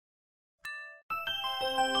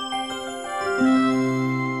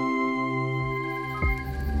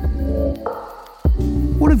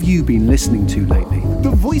What have you been listening to lately? The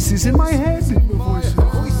voices in my head.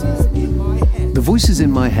 The Voices in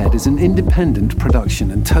My Head is an independent production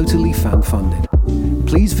and totally fan-funded.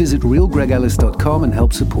 Please visit realgregellis.com and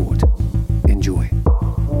help support. Enjoy.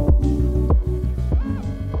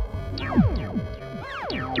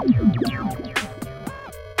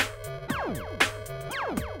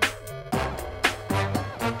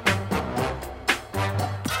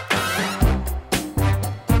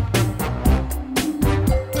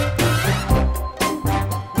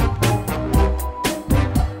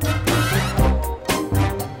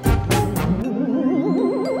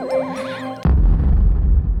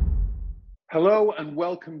 Hello and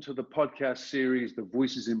welcome to the podcast series, The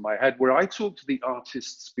Voices in My Head, where I talk to the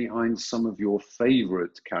artists behind some of your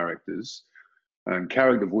favorite characters and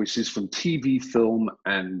character voices from TV, film,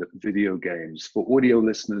 and video games. For audio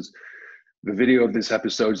listeners, the video of this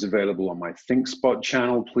episode is available on my ThinkSpot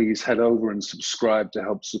channel. Please head over and subscribe to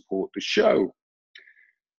help support the show.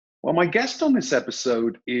 Well, my guest on this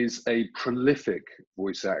episode is a prolific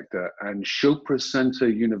voice actor and Chopra Center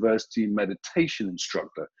University meditation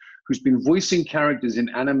instructor who's been voicing characters in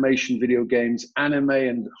animation, video games, anime,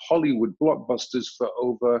 and Hollywood blockbusters for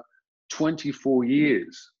over 24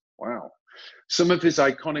 years. Wow. Some of his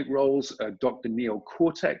iconic roles are Dr. Neo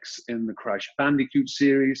Cortex in the Crash Bandicoot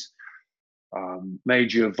series,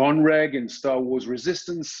 Major Von Reg in Star Wars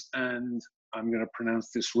Resistance, and I'm going to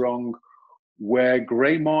pronounce this wrong, Where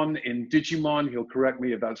Greymon in Digimon, he'll correct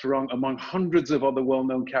me if that's wrong, among hundreds of other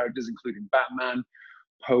well-known characters, including Batman,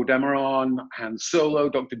 Poe Dameron, Han Solo,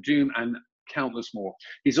 Dr. Doom, and countless more.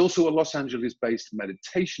 He's also a Los Angeles-based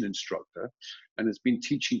meditation instructor and has been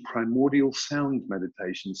teaching primordial sound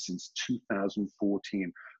meditation since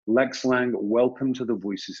 2014. Lex Lang, welcome to the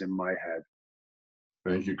Voices in My Head.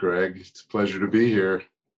 Thank you, Greg. It's a pleasure to be here.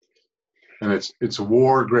 And it's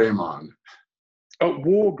War Greymon. Oh,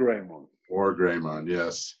 War Greymon. War Greymon,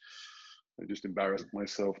 yes. I just embarrassed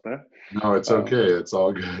myself there. No, it's okay. It's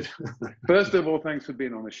all good. First of all, thanks for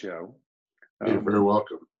being on the show. You're very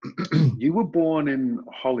welcome. You were born in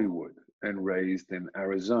Hollywood and raised in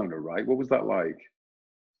Arizona, right? What was that like?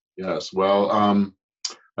 Yes, well,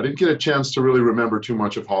 I didn't get a chance to really remember too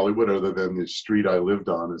much of Hollywood other than the street I lived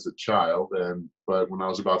on as a child. But when I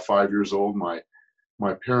was about 5 years old, my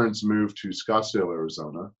parents moved to Scottsdale,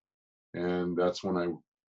 Arizona. And that's when I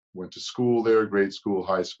went to school there, grade school,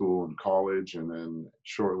 high school, and college. And then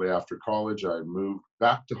shortly after college, I moved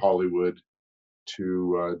back to Hollywood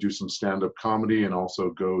to do some stand-up comedy and also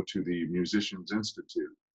go to the Musicians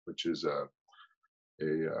Institute, which is a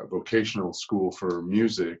vocational school for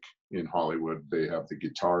music in Hollywood. They have the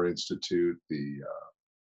Guitar Institute, the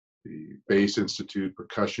Bass Institute,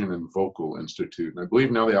 Percussion and Vocal Institute. And I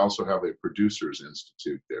believe now they also have a Producers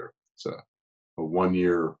Institute there. It's a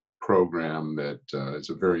one-year program that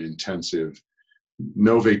is a very intensive,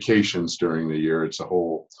 no vacations during the year. It's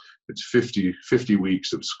 50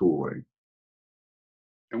 weeks of schooling.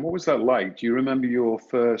 And what was that like? Do you remember your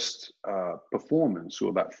first performance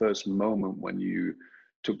or that first moment when you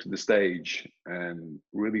took to the stage and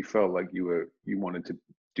really felt like you wanted to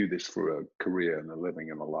do this for a career and a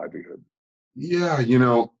living and a livelihood? Yeah,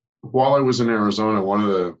 while I was in Arizona, one of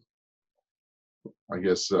the, I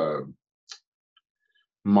guess,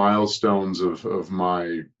 milestones of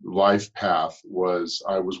my life path was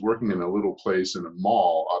I was working in a little place in a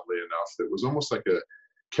mall, oddly enough, that was almost like a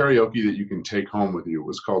karaoke that you can take home with you. It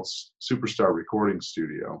was called Superstar Recording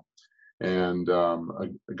Studio. And a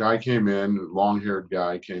guy came in, a long-haired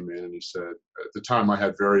guy came in, and he said, at the time I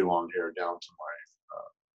had very long hair down to my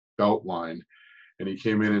belt line. And he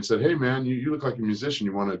came in and said, "Hey man, you look like a musician.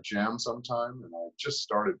 You want to jam sometime?" And I just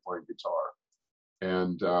started playing guitar.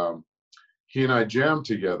 And he and I jammed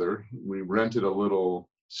together. We rented a little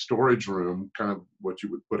storage room, kind of what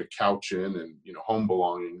you would put a couch in and home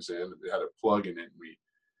belongings in. It had a plug in it.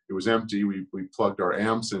 It was empty. We plugged our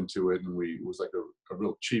amps into it, and it was like a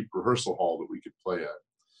real cheap rehearsal hall that we could play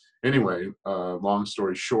at. Anyway, long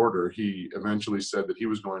story shorter, he eventually said that he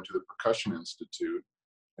was going to the Percussion Institute,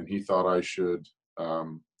 and he thought I should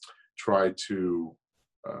try to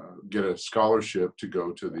get a scholarship to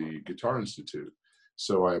go to the Guitar Institute.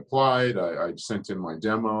 So I applied. I sent in my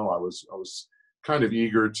demo. I was kind of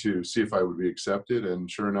eager to see if I would be accepted, and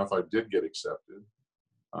sure enough, I did get accepted.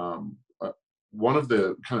 One of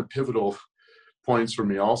the kind of pivotal points for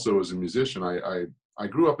me also as a musician, I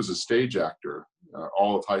grew up as a stage actor.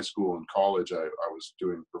 All of high school and college, I was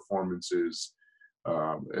doing performances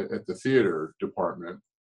at the theater department.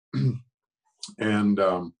 And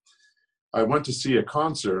I went to see a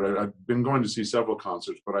concert. I've been going to see several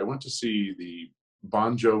concerts, but I went to see the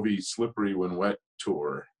Bon Jovi Slippery When Wet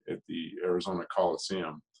tour at the Arizona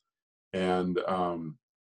Coliseum. And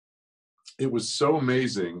it was so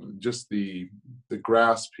amazing, just the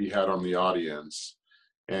grasp he had on the audience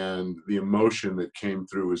and the emotion that came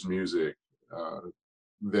through his music,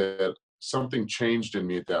 that something changed in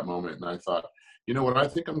me at that moment. And I thought, you know what, I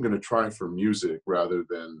think I'm going to try for music rather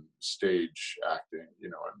than stage acting, you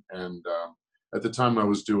know. And at the time I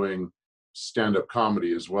was doing stand-up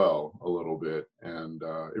comedy as well a little bit. And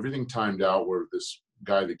everything timed out where this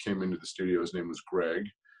guy that came into the studio, his name was Greg,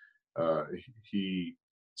 he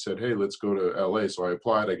said, hey, let's go to LA. So I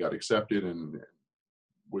applied, I got accepted, and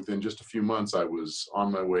within just a few months, I was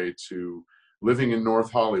on my way to living in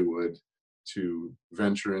North Hollywood to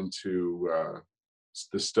venture into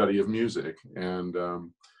the study of music. And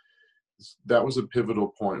that was a pivotal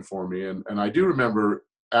point for me. And I do remember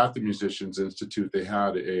at the Musicians Institute, they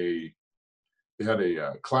had a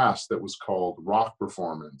class that was called rock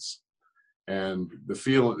performance. And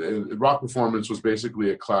rock performance was basically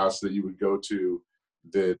a class that you would go to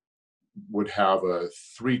that would have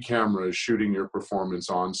 3 cameras shooting your performance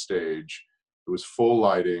on stage. It was full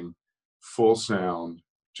lighting, full sound,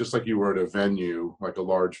 just like you were at a venue, like a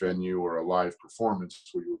large venue or a live performance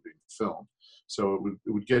where you were being filmed. So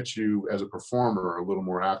it would get you as a performer a little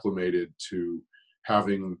more acclimated to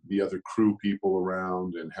having the other crew people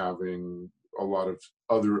around and having a lot of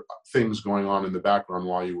other things going on in the background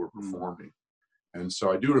while you were performing. And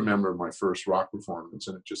so I do remember my first rock performance,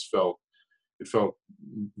 and it felt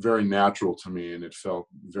very natural to me, and it felt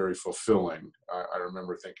very fulfilling. I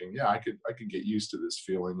remember thinking, yeah, I could get used to this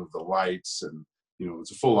feeling of the lights, and you know,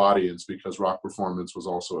 it's a full audience, because rock performance was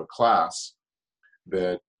also a class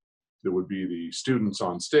that there would be the students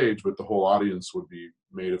on stage, but the whole audience would be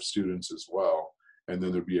made of students as well. And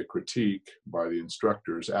then there'd be a critique by the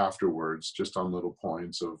instructors afterwards, just on little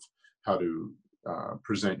points of how to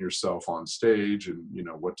present yourself on stage, and you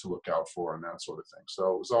know, what to look out for and that sort of thing.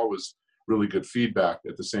 So it was always really good feedback,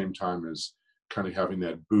 at the same time as kind of having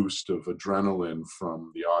that boost of adrenaline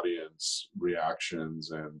from the audience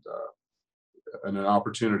reactions, and an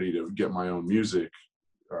opportunity to get my own music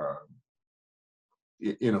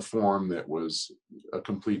in a form that was a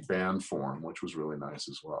complete band form, which was really nice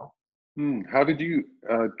as well. How did you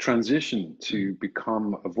transition to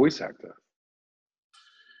become a voice actor?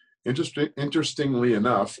 Interestingly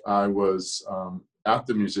enough, I was at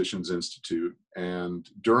the Musicians Institute, and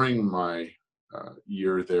during my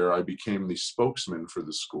year there, I became the spokesman for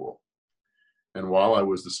the school. And while I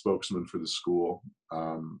was the spokesman for the school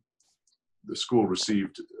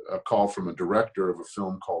received a call from a director of a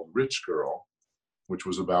film called Rich Girl, which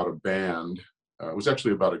was about a band. It was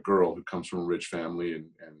actually about a girl who comes from a rich family and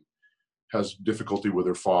has difficulty with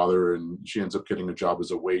her father, and she ends up getting a job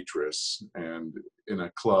as a waitress and in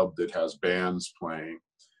a club that has bands playing.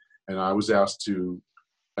 And I was asked to,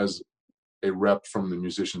 as a rep from the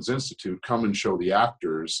Musicians Institute, come and show the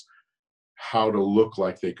actors how to look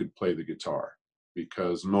like they could play the guitar,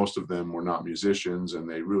 because most of them were not musicians and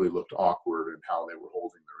they really looked awkward in how they were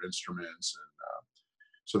holding their instruments. And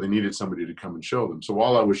so they needed somebody to come and show them. So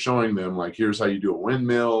while I was showing them, like, here's how you do a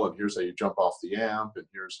windmill, and here's how you jump off the amp, and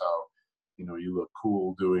here's how, you know, you look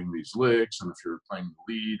cool doing these licks, and if you're playing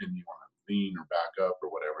the lead and you want to lean or back up or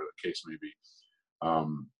whatever the case may be,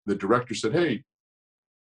 the director said, hey,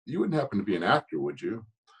 you wouldn't happen to be an actor, would you?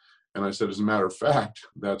 And I said, as a matter of fact,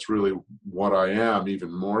 that's really what I am, even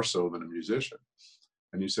more so than a musician.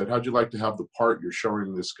 And he said, how'd you like to have the part you're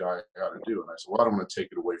showing this guy how to do? And I said, well, I don't want to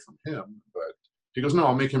take it away from him, but he goes, no,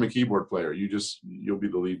 I'll make him a keyboard player. You'll be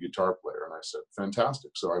the lead guitar player. And I said,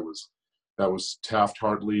 fantastic. So that was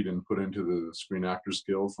Taft-Hartley and put into the Screen Actors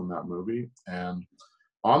Guild from that movie. And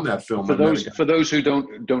on that film, for those who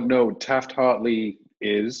don't know, Taft-Hartley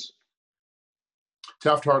is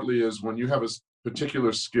when you have a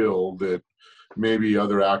particular skill that maybe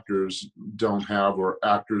other actors don't have, or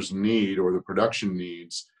actors need, or the production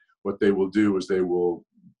needs. What they will do is they will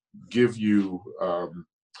give you,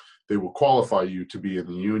 they will qualify you to be in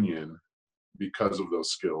the union because of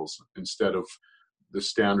those skills, instead of the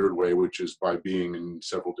standard way, which is by being in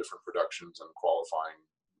several different productions and qualifying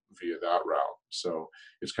via that route. So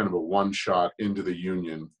it's kind of a one shot into the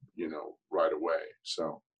union, you know, right away.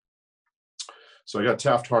 So I got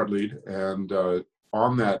Taft-Hartley, and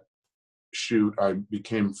on that shoot, I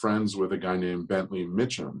became friends with a guy named Bentley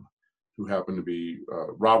Mitchum, who happened to be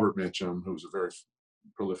Robert Mitchum, who was a very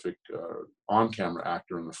prolific on-camera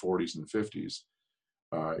actor in the 40s and 50s.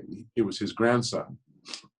 It was his grandson.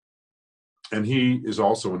 And he is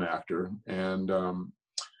also an actor. And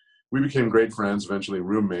we became great friends, eventually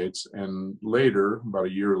roommates. And later, about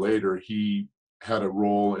a year later, he had a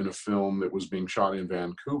role in a film that was being shot in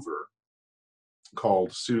Vancouver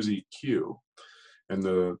called Susie Q. And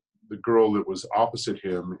the girl that was opposite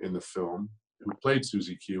him in the film, who played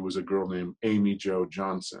Susie Q, was a girl named Amy Jo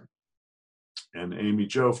Johnson. And Amy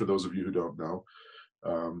Jo, for those of you who don't know,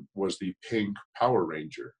 was the pink Power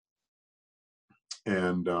Ranger.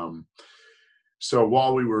 And so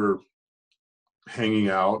while we were hanging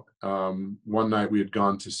out, one night we had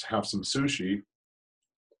gone to have some sushi.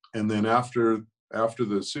 And then after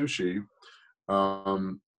the sushi,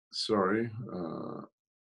 sorry,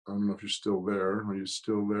 I don't know if you're still there. Are you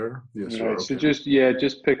still there? Yes, you are. So okay.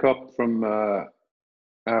 just pick up from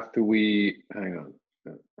after we hang on.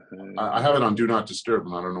 I have it on Do Not Disturb,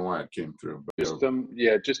 and I don't know why it came through.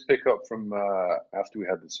 But, just pick up from after we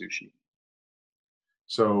had the sushi.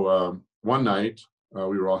 So one night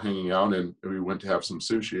we were all hanging out, and we went to have some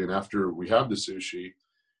sushi. And after we had the sushi,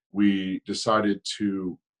 we decided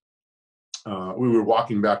to. We were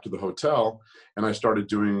walking back to the hotel, and I started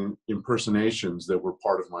doing impersonations that were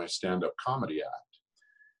part of my stand-up comedy act.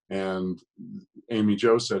 And Amy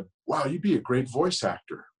Jo said, "Wow, you'd be a great voice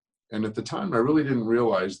actor." And at the time, I really didn't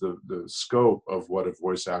realize the scope of what a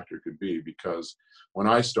voice actor could be, because when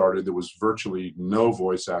I started, there was virtually no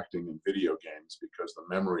voice acting in video games because the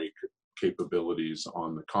memory capabilities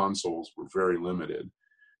on the consoles were very limited.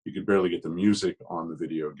 You could barely get the music on the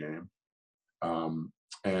video game.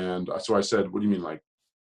 And so I said, "What do you mean, like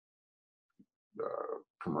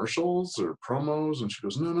commercials or promos?" And she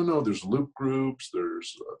goes, No. There's loop groups.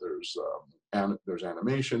 There's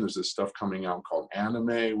animation. There's this stuff coming out called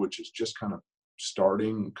anime, which is just kind of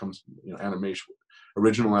starting. Comes, animation,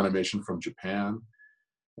 original animation from Japan.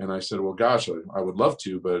 And I said, "Well, gosh, I would love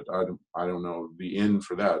to, but I don't know the in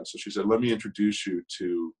for that." So she said, "Let me introduce you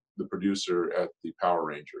to the producer at the Power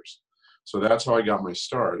Rangers." So that's how I got my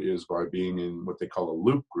start, is by being in what they call a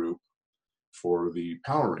loop group for the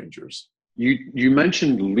Power Rangers. You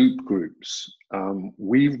mentioned loop groups.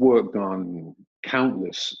 We've worked on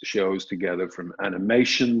countless shows together, from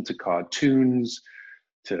animation to cartoons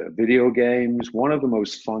to video games. One of the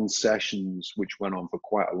most fun sessions, which went on for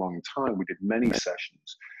quite a long time, we did many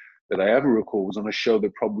sessions, that I ever recall was on a show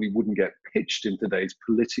that probably wouldn't get pitched in today's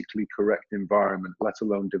politically correct environment, let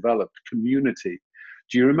alone developed, Community.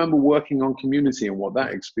 Do you remember working on Community and what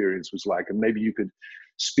that experience was like? And maybe you could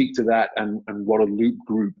speak to that and what a loop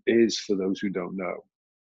group is for those who don't know.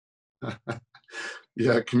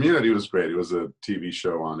 Yeah, Community was great. It was a TV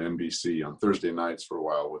show on NBC on Thursday nights for a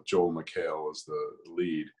while with Joel McHale as the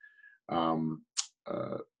lead.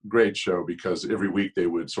 Great show, because every week they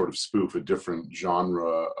would sort of spoof a different genre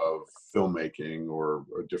of filmmaking or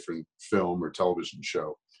a different film or television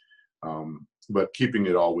show, but keeping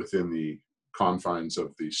it all within the confines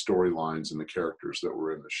of the storylines and the characters that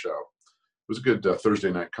were in the show. It was a good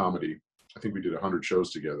Thursday night comedy. I think we did 100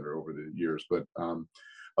 shows together over the years. But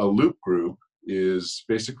a loop group is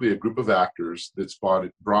basically a group of actors that's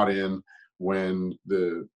brought in when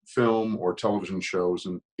the film or television shows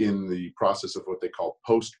in the process of what they call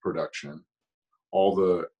post-production. All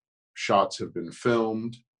the shots have been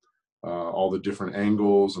filmed, all the different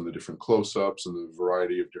angles and the different close-ups and the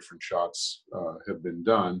variety of different shots have been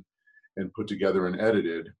done and put together and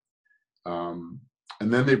edited.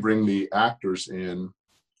 And then they bring the actors in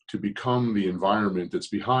to become the environment that's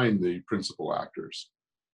behind the principal actors.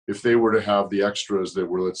 If they were to have the extras that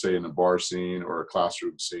were, let's say, in a bar scene or a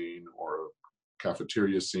classroom scene or a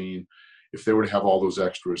cafeteria scene, if they were to have all those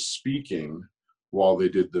extras speaking while they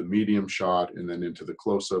did the medium shot and then into the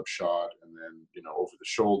close-up shot and then, over the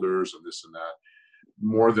shoulders and this and that,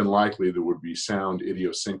 more than likely there would be sound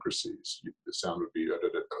idiosyncrasies. The sound would be,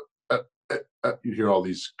 you hear all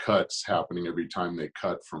these cuts happening every time they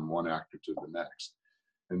cut from one actor to the next.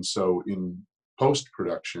 And so in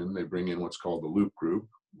post-production, they bring in what's called the loop group,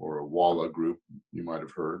 or a Walla group, you might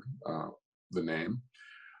have heard the name,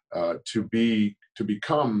 to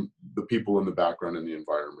become the people in the background in the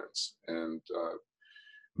environments. And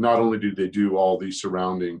not only do they do all the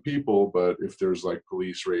surrounding people, but if there's like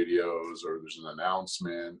police radios or there's an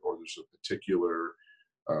announcement or there's a particular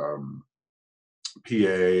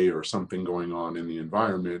PA or something going on in the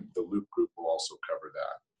environment, the loop group will also cover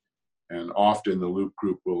that. And often the loop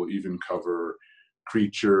group will even cover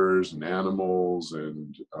creatures and animals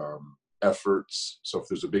and efforts. So if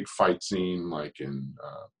there's a big fight scene, like in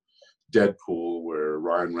Deadpool, where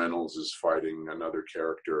Ryan Reynolds is fighting another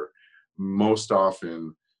character, most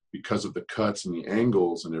often, because of the cuts and the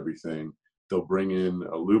angles and everything, they'll bring in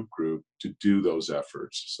a loop group to do those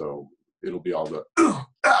efforts. So it'll be all the,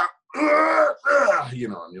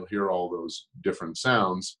 and you'll hear all those different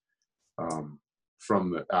sounds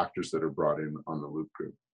from the actors that are brought in on the Loop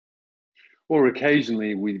group. Or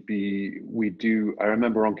occasionally I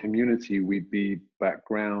remember on Community, we'd be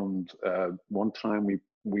background. One time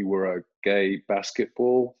we were a gay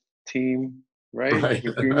basketball team, right? Right.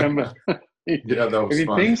 If you remember. Yeah, that was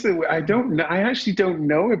fun. Things that I don't know. I actually don't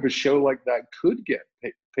know if a show like that could get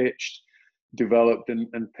pitched, developed,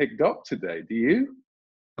 and picked up today. Do you?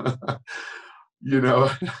 You know,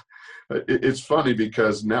 it's funny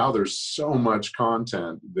because now there's so much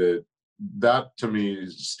content that to me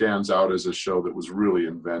stands out as a show that was really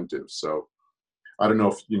inventive. So I don't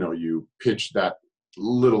know if, you pitch that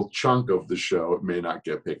little chunk of the show, it may not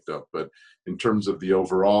get picked up, but in terms of the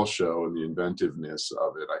overall show and the inventiveness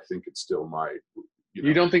of it, I think it still might.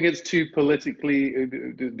 You don't think it's too politically,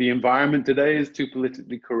 the environment today is too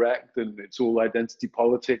politically correct and it's all identity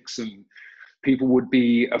politics and people would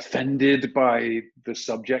be offended by the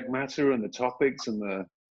subject matter and the topics and the...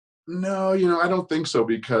 No, I don't think so,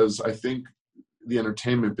 because I think the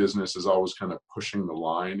entertainment business is always kind of pushing the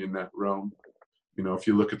line in that realm. If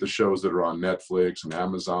you look at the shows that are on Netflix and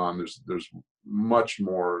Amazon, there's much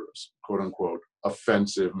more quote unquote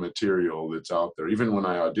offensive material that's out there. Even when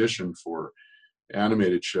I audition for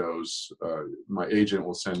animated shows, my agent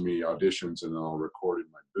will send me auditions and then I'll record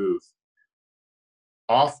in my booth.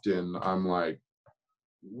 Often I'm like,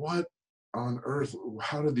 what on earth,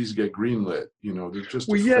 how did these get greenlit? They're just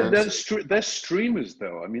they're streamers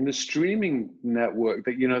though. I mean, the streaming network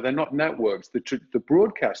that they're not networks. The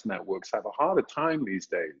broadcast networks have a harder time these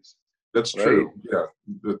days. That's right? True. Yeah,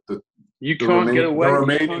 you can't get away. The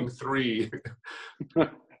remaining three.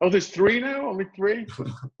 Oh, there's three now. Only three.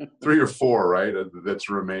 3 or 4, right? That's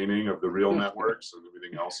remaining of the real networks, and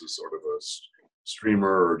everything else is sort of a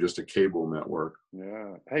streamer or just a cable network.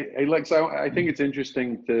 Yeah. Hey, Lex, I think it's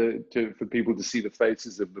interesting for people to see the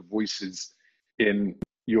faces of the voices in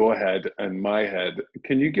your head and my head.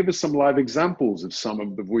 Can you give us some live examples of some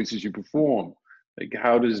of the voices you perform? Like,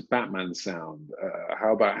 how does Batman sound?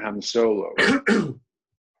 How about Han Solo?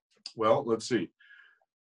 Well, let's see.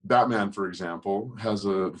 Batman, for example, has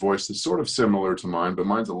a voice that's sort of similar to mine, but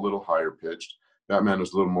mine's a little higher pitched. Batman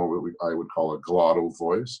is a little more what I would call a glottal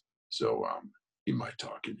voice. So, he might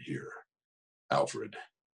talk in here. Alfred,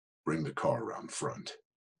 bring the car around front.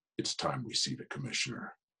 It's time we see the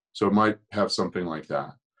commissioner. So it might have something like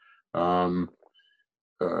that. Dr.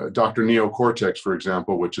 Neocortex, for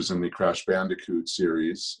example, which is in the Crash Bandicoot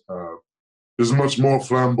series, is much more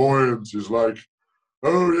flamboyant. He's like,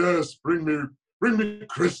 oh yes, bring me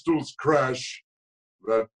crystals, Crash.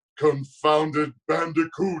 That confounded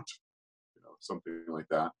Bandicoot. Something like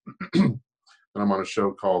that. And I'm on a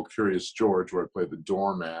show called Curious George, where I play the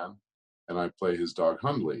doorman, and I play his dog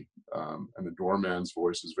Hundley. And the doorman's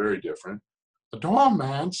voice is very different. The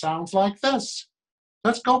doorman sounds like this.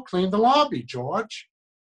 Let's go clean the lobby, George.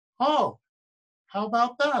 Oh, how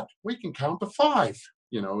about that? We can count to 5.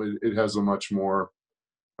 It has a much more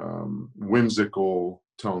whimsical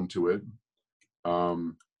tone to it.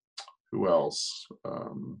 Who else?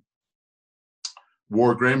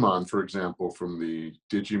 War Greymon, for example, from the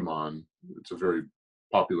Digimon. It's a very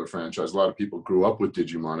popular franchise. A lot of people grew up with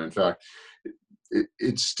Digimon. In fact,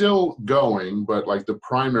 it's still going, but like the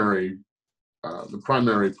primary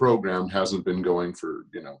program hasn't been going for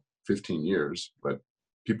 15 years, but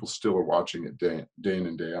people still are watching it day in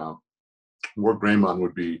and day out. War Greymon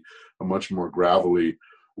would be a much more gravelly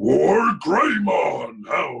War Greymon.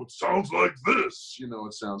 How it sounds like this.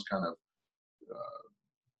 It sounds kind of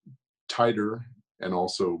tighter and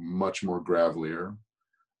also much more gravelier.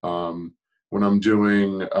 When I'm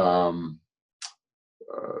doing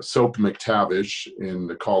Soap McTavish in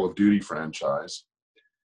the Call of Duty franchise,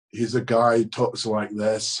 he's a guy who talks like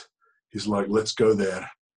this. He's like, let's go there.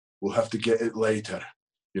 We'll have to get it later.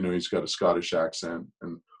 He's got a Scottish accent,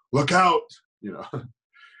 and look out,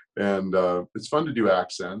 and it's fun to do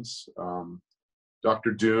accents.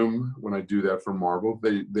 Dr. Doom, when I do that for Marvel,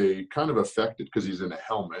 they kind of affect it because he's in a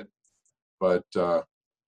helmet, but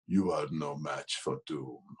you are no match for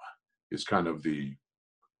Doom is kind of the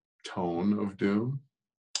tone of Doom.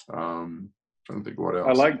 Trying to think what else.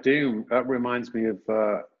 I like Doom. That reminds me of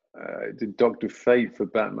Dr. Fate for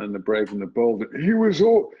Batman the Brave and the Bold. He was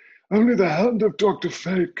only the hand of Dr.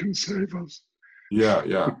 Fate can save us.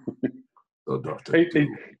 Yeah. Oh, Dr.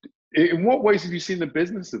 Doom. In what ways have you seen the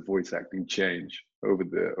business of voice acting change over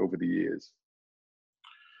the years?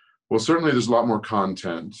 Well, certainly there's a lot more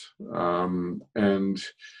content. And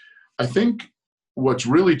I think what's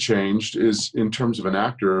really changed is, in terms of an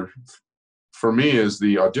actor, for me, is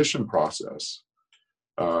the audition process.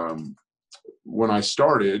 When I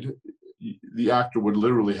started, the actor would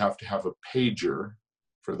literally have to have a pager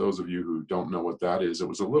For those of you who don't know what that is, it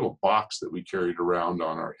was a little box that we carried around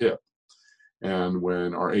on our hip. And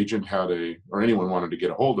when our agent or anyone wanted to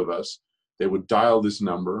get a hold of us, they would dial this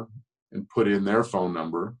number and put in their phone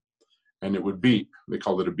number, and it would beep. They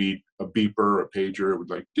called it a beeper, a pager. It would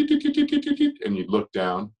like, "Dit, dit, dit, dit, dit, dit, dit," and you'd look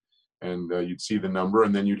down and you'd see the number,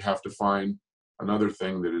 and then you'd have to find another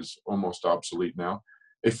thing that is almost obsolete now,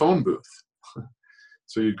 a phone booth.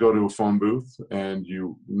 So you'd go to a phone booth, and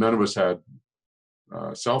none of us had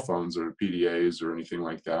cell phones or PDAs or anything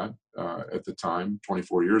like that at the time,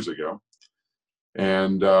 24 years ago.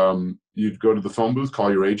 And you'd go to the phone booth,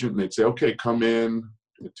 call your agent, and they'd say, "Okay, come in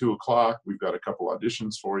at 2:00. We've got a couple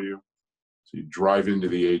auditions for you." So you drive into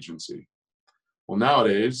the agency. Well,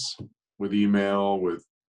 nowadays, with email, with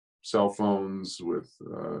cell phones, with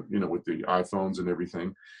the iPhones and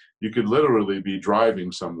everything, you could literally be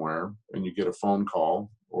driving somewhere and you get a phone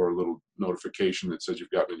call or a little notification that says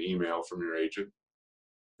you've gotten an email from your agent.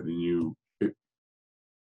 And then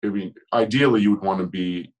ideally, you would want to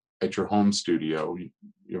be at your home studio. You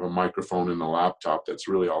have a microphone and a laptop. That's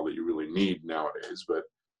really all that you really need nowadays. But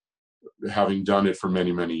having done it for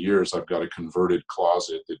many, many years, I've got a converted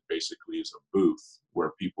closet that basically is a booth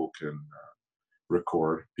where people can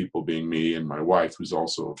record, people being me and my wife, who's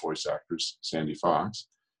also a voice actress, Sandy Fox.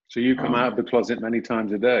 So you come out of the closet many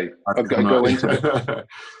times a day? Go into it?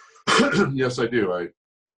 Yes, I do.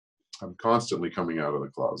 I'm constantly coming out of the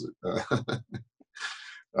closet.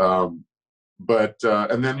 And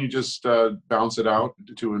then you just bounce it out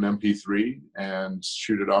to an MP3 and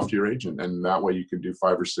shoot it off to your agent. And that way you can do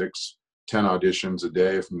 5 or 6, 10 auditions a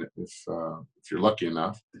day if you're lucky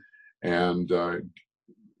enough, and go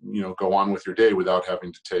on with your day without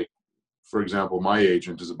having to take, for example, my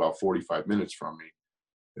agent is about 45 minutes from me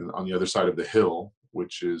on the other side of the hill,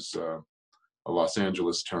 which is a Los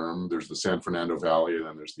Angeles term. There's the San Fernando Valley, and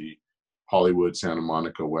then there's the Hollywood, Santa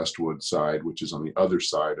Monica, Westwood side, which is on the other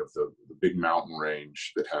side of the big mountain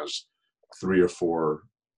range that has 3 or 4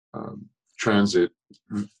 transit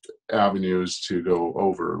avenues to go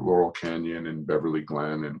over Laurel Canyon and Beverly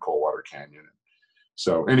Glen and Coldwater Canyon.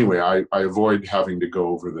 So anyway, I avoid having to go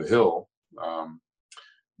over the hill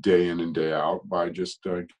day in and day out by just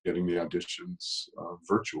getting the auditions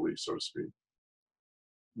virtually, so to speak.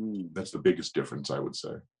 That's the biggest difference, I would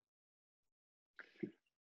say.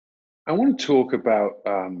 I want to talk about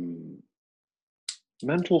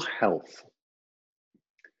mental health.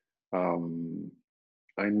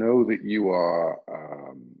 I know that you are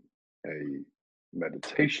a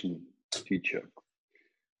meditation teacher,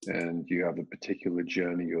 and you have a particular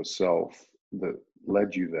journey yourself that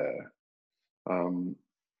led you there.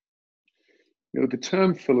 The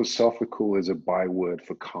term philosophical is a byword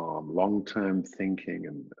for calm, long-term thinking,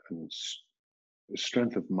 and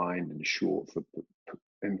strength of mind, in short, for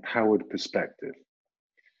empowered perspective.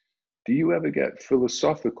 Do you ever get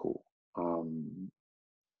philosophical?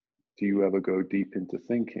 Do you ever go deep into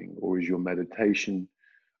thinking, or is your meditation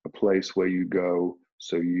a place where you go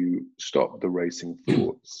so you stop the racing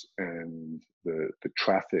thoughts and the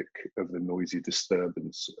traffic of the noisy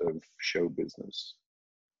disturbance of show business?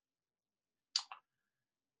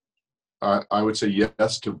 I would say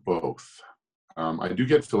yes to both. I do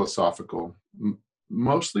get philosophical,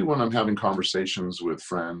 mostly when I'm having conversations with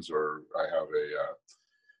friends, or I have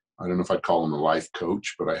I don't know if I'd call him a life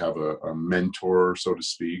coach, but I have a mentor, so to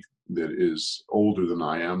speak, that is older than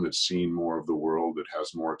I am, that's seen more of the world, that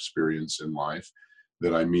has more experience in life,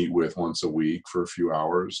 that I meet with once a week for a few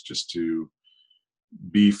hours just to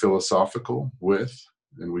be philosophical with.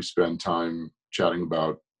 And we spend time chatting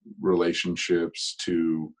about relationships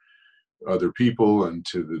to other people and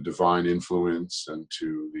to the divine influence and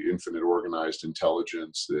to the infinite organized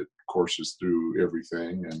intelligence that courses through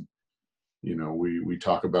everything. And we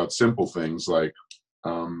talk about simple things like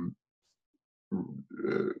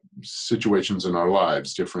situations in our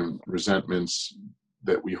lives, different resentments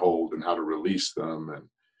that we hold and how to release them,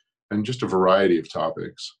 and just a variety of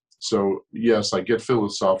topics. So yes, I get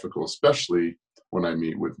philosophical, especially when I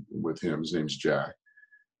meet with him. His name's Jack.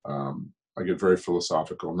 I get very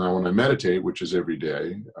philosophical. Now, when I meditate, which is every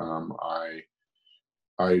day, I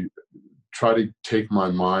try to take my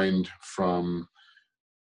mind from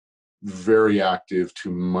very active to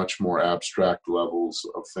much more abstract levels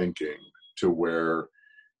of thinking, to where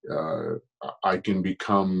I can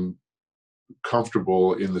become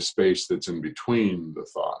comfortable in the space that's in between the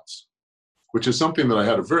thoughts, which is something that I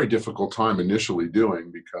had a very difficult time initially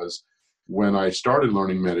doing, because when I started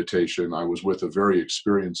learning meditation, I was with a very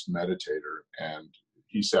experienced meditator, and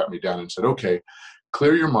he sat me down and said, "Okay,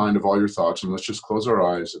 clear your mind of all your thoughts, and let's just close our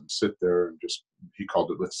eyes and sit there and just," he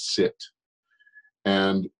called it, "let's sit."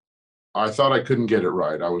 And I thought I couldn't get it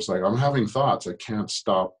right. I was like, I'm having thoughts. I can't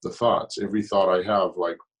stop the thoughts. Every thought I have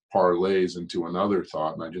like parlays into another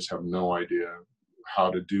thought, and I just have no idea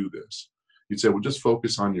how to do this. You'd say, well, just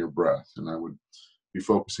focus on your breath. And I would be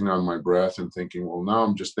focusing on my breath and thinking, well, now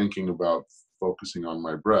I'm just thinking about focusing on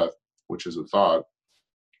my breath, which is a thought,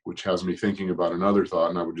 which has me thinking about another thought,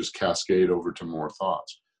 and I would just cascade over to more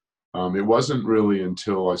thoughts. It wasn't really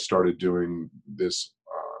until I started doing this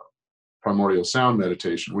primordial sound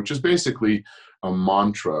meditation, which is basically a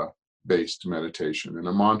mantra-based meditation. And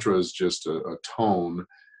a mantra is just a tone.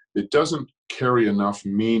 It doesn't carry enough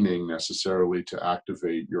meaning necessarily to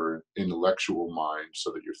activate your intellectual mind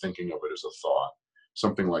so that you're thinking of it as a thought.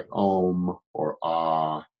 Something like Om or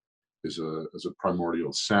Ah is a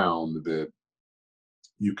primordial sound that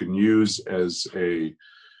you can use as a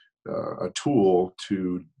tool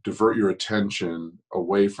to divert your attention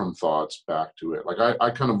away from thoughts back to it. Like I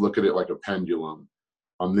kind of look at it like a pendulum.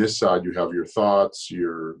 On this side, you have your thoughts,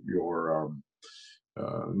 your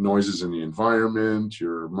noises in the environment,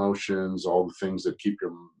 your emotions, all the things that keep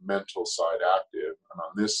your mental side active. And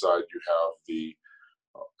on this side, you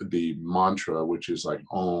have the mantra, which is like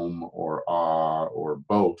Om or Ah or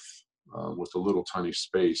both, with a little tiny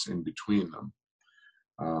space in between them.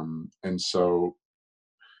 And so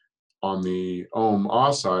on the Om Ah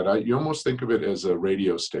side, you almost think of it as a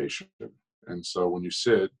radio station. And so when you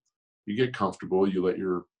sit, you get comfortable, you let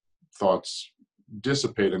your thoughts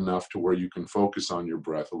dissipate enough to where you can focus on your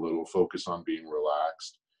breath a little, focus on being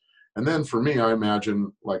relaxed. And then for me, I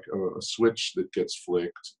imagine like a switch that gets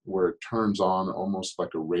flicked where it turns on almost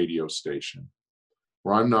like a radio station,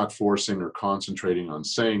 where I'm not forcing or concentrating on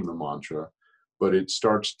saying the mantra, but it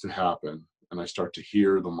starts to happen. And I start to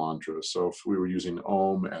hear the mantra. So if we were using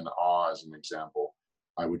Om and Ah as an example,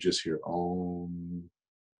 I would just hear Om,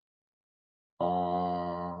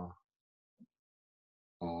 Ah,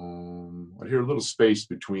 Om. I'd hear a little space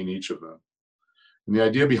between each of them. And the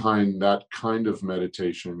idea behind that kind of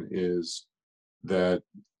meditation is that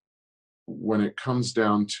when it comes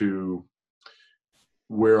down to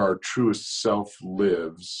where our truest self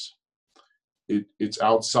lives, it's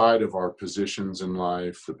outside of our positions in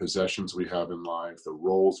life, the possessions we have in life, the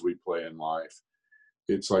roles we play in life.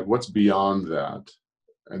 It's like, what's beyond that?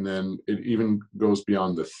 And then it even goes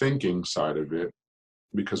beyond the thinking side of it,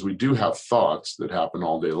 because we do have thoughts that happen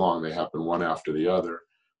all day long. They happen one after the other,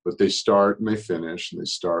 but they start and they finish, and they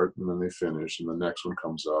start and then they finish, and the next one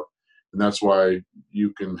comes up. And that's why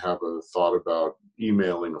you can have a thought about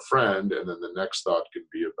emailing a friend, and then the next thought can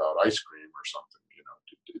be about ice cream or something.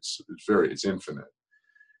 It's infinite.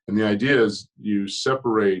 And the idea is you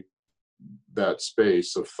separate that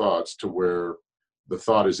space of thoughts to where the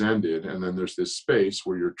thought is ended, and then there's this space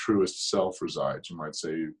where your truest self resides. You might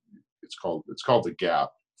say it's called the gap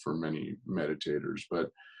for many meditators, but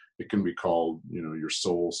it can be called, your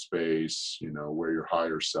soul space, where your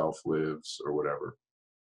higher self lives or whatever.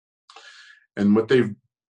 And what the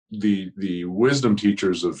wisdom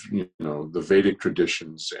teachers of the Vedic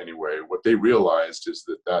traditions anyway, what they realized is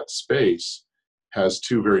that space has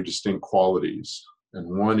two very distinct qualities.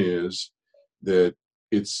 And one is that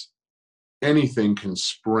anything can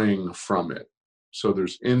spring from it. So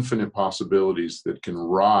there's infinite possibilities that can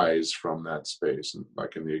rise from that space,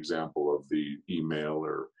 like in the example of the email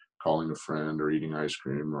or calling a friend or eating ice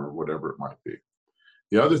cream or whatever it might be.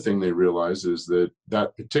 The other thing they realize is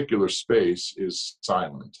that particular space is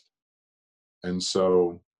silent. And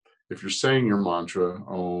so if you're saying your mantra,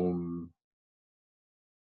 Om,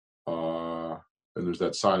 and there's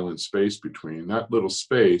that silent space between, that little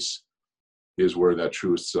space is where that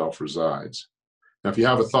truest self resides. Now, if you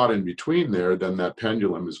have a thought in between there, then that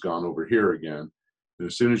pendulum has gone over here again. And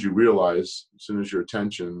as soon as your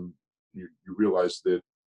attention, you realize that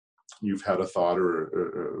you've had a thought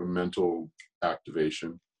or a mental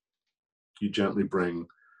activation, you gently bring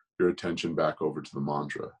your attention back over to the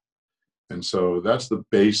mantra. And so that's the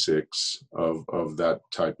basics of that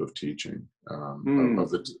type of teaching, of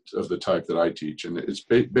the type that I teach. And it's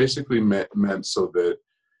basically meant so that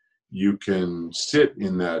you can sit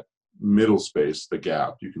in that middle space, the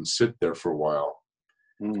gap. You can sit there for a while.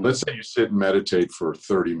 Let's say you sit and meditate for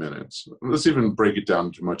 30 minutes. Let's even break it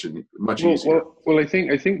down to much easier. Well, I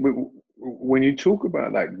think when you talk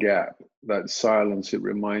about that gap, that silence, it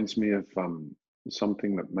reminds me of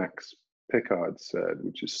something that Max Pickard said,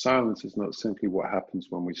 which is silence is not simply what happens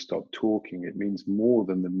when we stop talking. It means more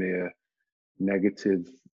than the mere negative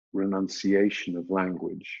renunciation of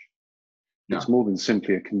language. It's more than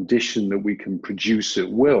simply a condition that we can produce at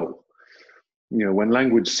will. When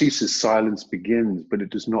language ceases, silence begins, but it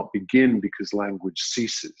does not begin because language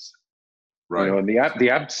ceases. You Right. know, and the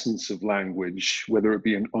absence of language, whether it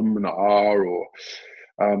be an and or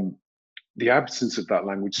the absence of that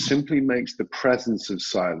language simply makes the presence of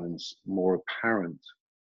silence more apparent.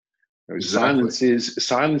 You know, Exactly.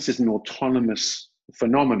 silence is an autonomous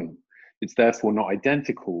phenomenon. It's therefore not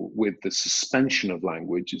identical with the suspension of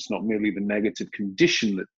language. It's not merely the negative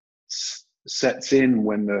condition that sets in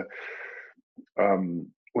when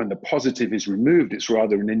the positive is removed. It's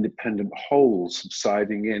rather an independent whole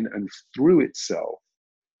subsiding in and through itself.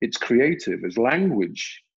 It's creative as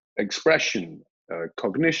language, expression,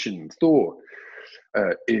 cognition, thought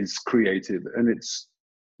is creative, and it's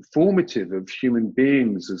formative of human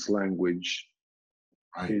beings as language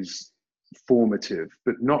Right. is formative,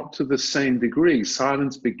 but not to the same degree.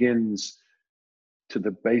 Silence begins to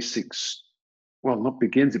the basics, well, not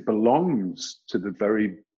begins, it belongs to the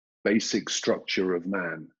very basic structure of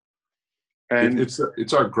man. And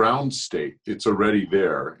It's our ground state. It's already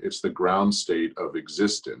there. It's the ground state of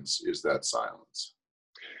existence, is that silence.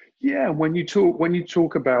 yeah, when you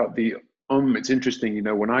talk about the it's interesting, you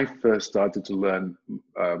know, when I first started to learn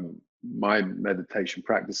my meditation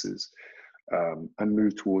practices and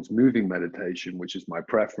move towards moving meditation, which is my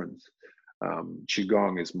preference.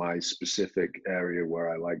 Qigong is my specific area where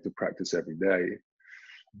I like to practice every day.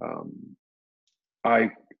 I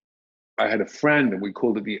had a friend and we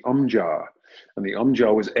called it the jar, and the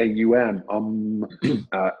jar was AUM,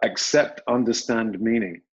 accept, understand,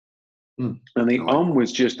 meaning. And the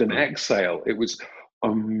was just an exhale. It was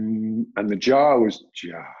and the jar was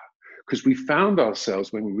jar. Because we found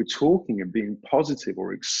ourselves when we were talking and being positive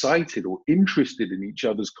or excited or interested in each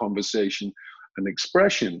other's conversation and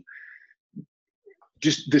expression,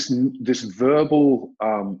 just this verbal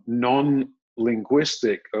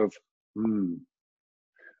non-linguistic of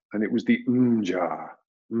and it was the jar,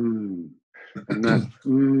 and that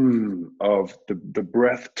of the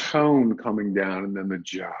breath tone coming down, and then the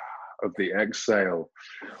jar of the exhale.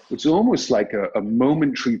 It's almost like a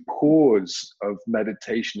momentary pause of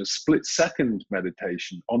meditation, a split-second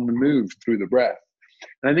meditation on the move through the breath.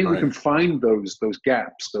 And I think we can find those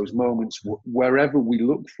gaps, those moments wherever we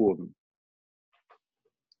look for them.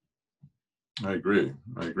 I agree.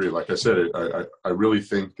 Like I said, I really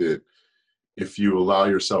think that if you allow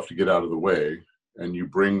yourself to get out of the way and you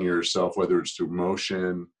bring yourself, whether it's through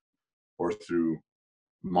motion or through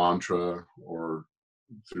mantra or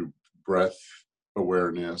through breath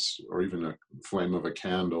awareness or even a flame of a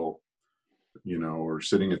candle, you know, or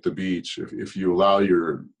sitting at the beach, if you allow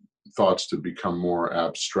your thoughts to become more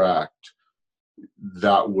abstract,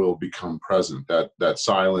 that will become present. That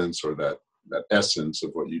silence or that essence of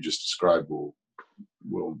what you just described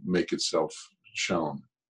will make itself shown.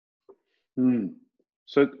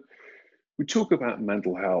 So we talk about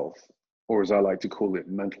mental health, or as I like to call it,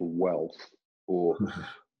 mental wealth or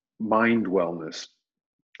mind wellness.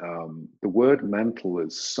 The word mental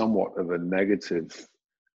is somewhat of a negative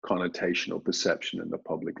connotation or perception in the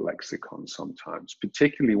public lexicon sometimes,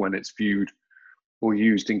 particularly when it's viewed or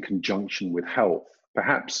used in conjunction with health.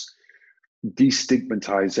 Perhaps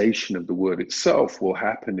destigmatization of the word itself will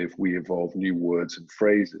happen if we evolve new words and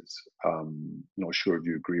phrases. Not sure if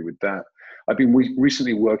you agree with that. I've been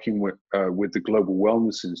recently working with the Global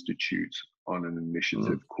Wellness Institute on an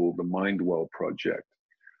initiative called the MindWell Project.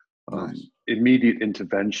 Nice. Immediate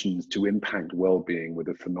interventions to impact well-being with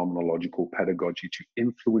a phenomenological pedagogy to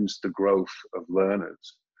influence the growth of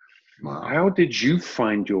learners. Wow. How did you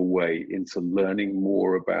find your way into learning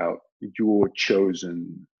more about your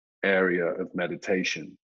chosen area of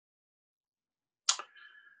meditation?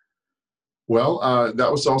 Well,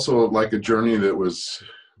 that was also like a journey that was,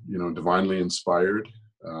 you know, divinely inspired.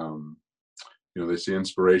 You know, they say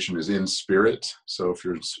inspiration is in spirit. So if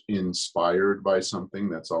you're inspired by something,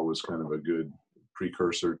 that's always kind of a good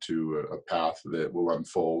precursor to a path that will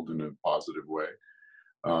unfold in a positive way.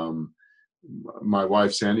 My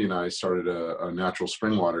wife, Sandy, and I started a natural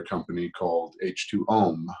spring water company called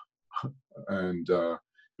H2Om. And it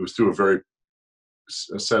was through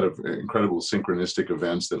a set of incredible synchronistic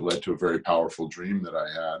events that led to a very powerful dream that I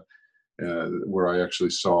had. Where I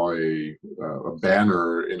actually saw a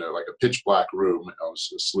banner in a pitch black room. I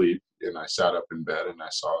was asleep and I sat up in bed and I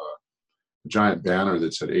saw a giant banner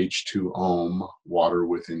that said H2Om, water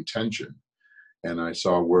with intention. And I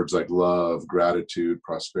saw words like love, gratitude,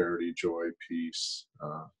 prosperity, joy, peace,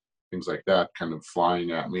 things like that kind of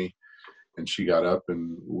flying at me. And she got up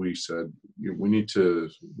and we said, we need to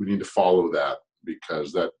follow that,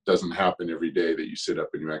 because that doesn't happen every day that you sit up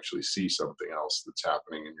and you actually see something else that's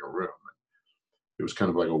happening in your room. It was kind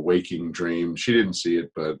of like a waking dream. She didn't see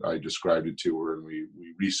it, but I described it to her, and we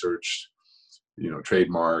researched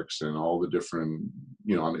trademarks and all the different,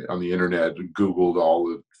 on the internet, Googled all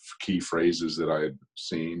the key phrases that I had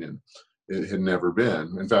seen, and it had never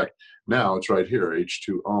been. In fact, now it's right here,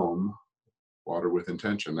 H2OM, water with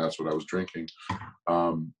intention. That's what I was drinking.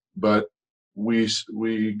 But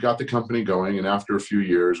we got the company going, and after a few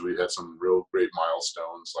years, we had some real great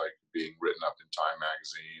milestones, like being written up in Time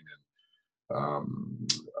magazine, and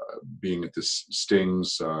being at this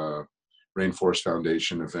Sting's Rainforest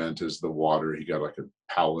Foundation event as the water. He got like a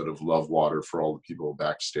pallet of love water for all the people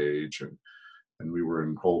backstage, and we were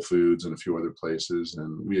in Whole Foods and a few other places,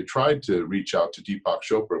 and we had tried to reach out to Deepak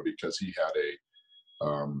Chopra because he had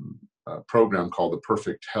a program called the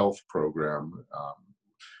Perfect Health Program,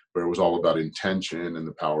 where it was all about intention and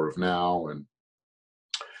the power of now.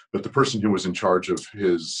 But the person who was in charge of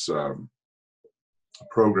his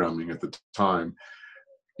programming at the time,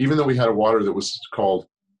 even though we had a water that was called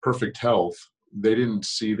Perfect Health, they didn't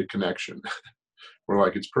see the connection. We're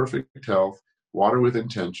like, it's perfect health, water with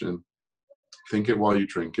intention. Think it while you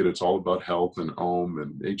drink it. It's all about health and Om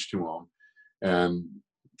and H2OM. And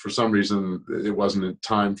for some reason, it wasn't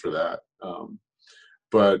time for that. And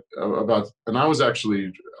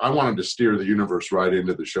I wanted to steer the universe right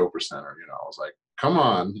into the Chopra Center. I was like, come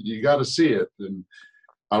on, you got to see it. And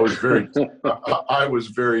I was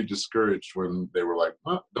very discouraged when they were like,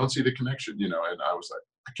 well, don't see the connection, and I was like,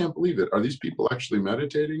 I can't believe it. Are these people actually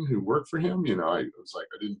meditating who work for him? I was like,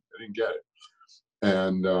 I didn't get it.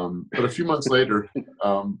 And, but a few months later,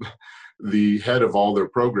 the head of all their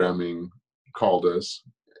programming called us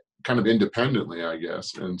kind of independently, I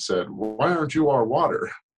guess, and said, why aren't you our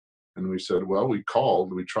water? And we said, well, we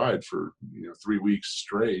tried for 3 weeks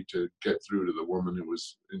straight to get through to the woman who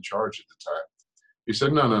was in charge at the time. He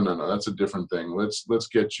said, no, that's a different thing. Let's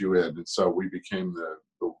get you in. And so we became the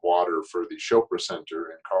water for the Chopra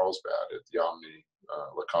Center in Carlsbad at the Omni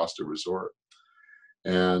La Costa Resort.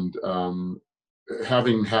 And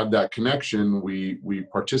having had that connection, we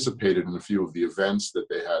participated in a few of the events that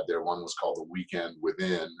they had there. One was called the Weekend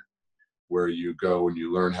Within, where you go and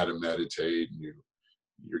you learn how to meditate, and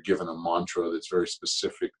you're given a mantra that's very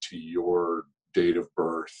specific to your date of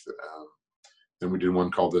birth. Then we did one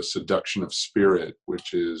called the Seduction of Spirit,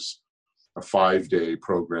 which is a 5-day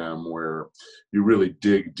program where you really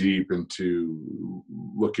dig deep into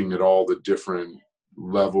looking at all the different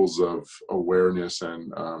levels of awareness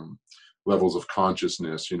and levels of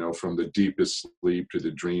consciousness, from the deepest sleep to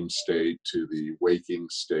the dream state to the waking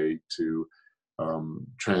state to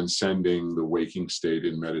transcending the waking state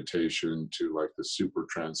in meditation to like the super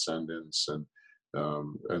transcendence and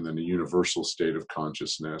then a universal state of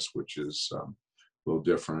consciousness, which is a little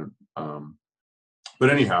different. But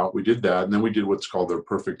anyhow, we did that. And then we did what's called the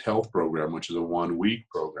Perfect Health Program, which is a 1-week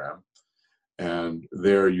program. And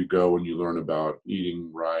there you go and you learn about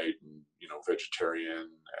eating right and, vegetarian and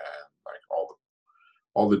like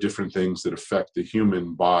all the different things that affect the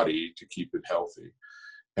human body to keep it healthy.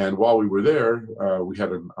 And while we were there, we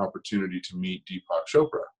had an opportunity to meet Deepak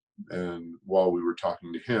Chopra. And while we were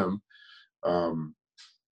talking to him,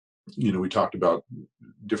 we talked about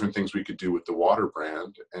different things we could do with the water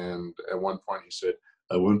brand. And at one point he said,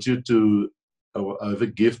 I have a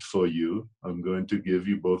gift for you. I'm going to give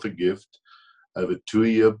you both a gift. I have a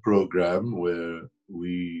 2-year program where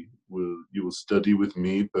you will study with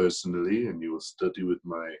me personally, and you will study with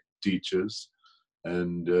my teachers,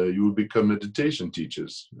 and you will become meditation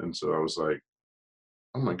teachers. And so I was like,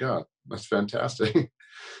 oh my God, that's fantastic.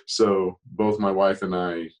 So both my wife and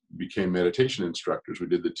I became meditation instructors. We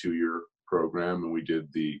did the 2-year program, and we did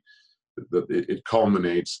it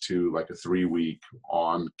culminates to like a 3-week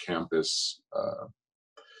on-campus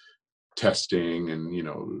testing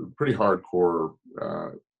and, pretty hardcore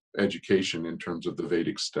education in terms of the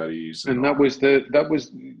Vedic studies. And that was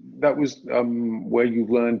where you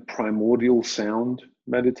learned primordial sound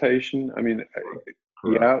meditation. I mean,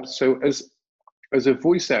 Correct. Yeah. So as a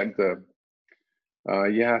voice actor,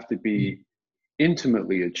 you have to be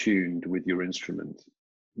intimately attuned with your instrument.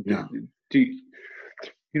 Yeah.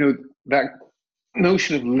 That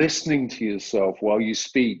notion of listening to yourself while you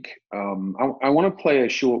speak. I want to play a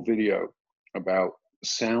short video about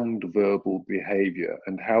sound verbal behavior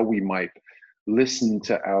and how we might listen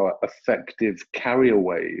to our effective carrier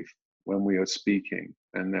wave when we are speaking.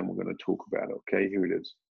 And then we're going to talk about it. Okay, here it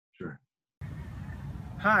is. Sure.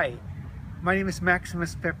 Hi, my name is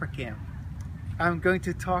Maximus Pepperkamp. I'm going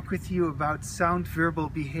to talk with you about sound verbal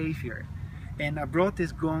behavior. And I brought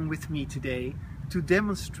this gong with me today to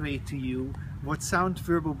demonstrate to you what sound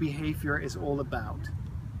verbal behavior is all about.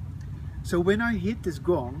 So when I hit this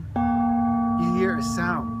gong, you hear a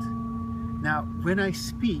sound. Now, when I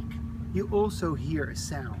speak, you also hear a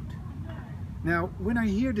sound. Now, when I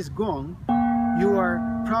hear this gong, you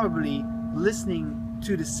are probably listening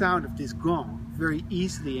to the sound of this gong very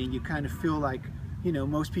easily, and you kind of feel like, you know,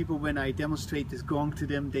 most people, when I demonstrate this gong to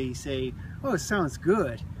them, they say, oh, it sounds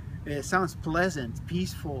good, it sounds pleasant,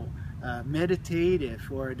 peaceful, meditative,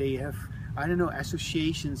 or they have, I don't know,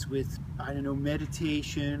 associations with, I don't know,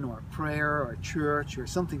 meditation or prayer or church or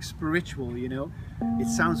something spiritual, you know. It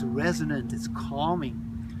sounds resonant, it's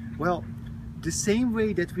calming. Well, the same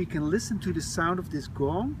way that we can listen to the sound of this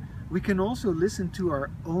gong, we can also listen to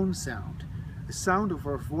our own sound, the sound of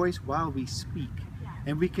our voice while we speak.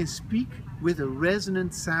 And we can speak with a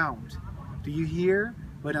resonant sound. Do you hear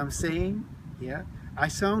what I'm saying? Yeah, I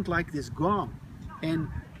sound like this gong, and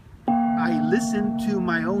I listen to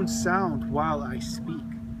my own sound while I speak.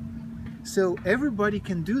 So everybody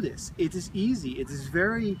can do this. It is easy. It is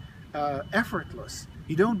very effortless.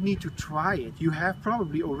 You don't need to try it. You have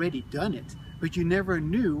probably already done it, but you never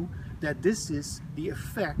knew that this is the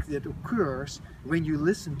effect that occurs when you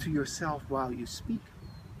listen to yourself while you speak.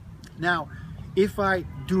 Now, if I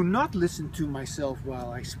do not listen to myself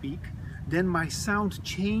while I speak, then my sound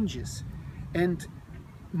changes. And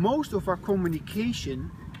most of our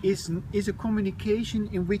communication is a communication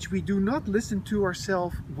in which we do not listen to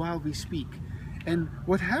ourselves while we speak. And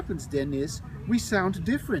what happens then is we sound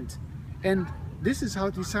different. And this is how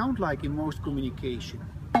they sound like in most communication.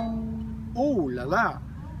 Oh la la,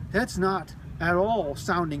 that's not at all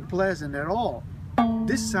sounding pleasant at all.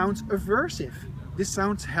 This sounds aversive. This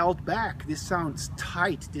sounds held back. This sounds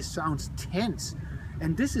tight. This sounds tense.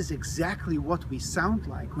 And this is exactly what we sound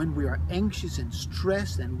like when we are anxious and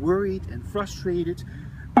stressed and worried and frustrated.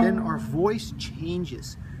 Then our voice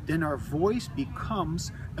changes. Then our voice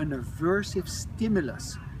becomes an aversive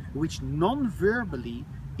stimulus, which non-verbally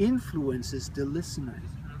influences the listener.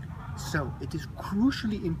 So it is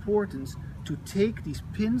crucially important to take these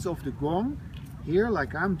pins of the gong, here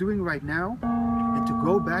like I'm doing right now, and to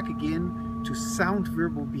go back again to sound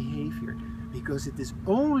verbal behavior, because it is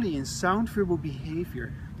only in sound verbal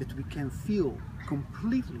behavior that we can feel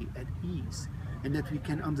completely at ease, and that we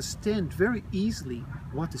can understand very easily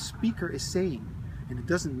what the speaker is saying. And it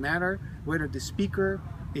doesn't matter whether the speaker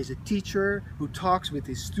is a teacher who talks with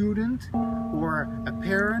his student, or a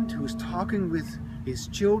parent who's talking with his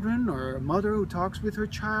children, or a mother who talks with her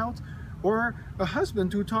child, or a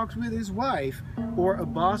husband who talks with his wife, or a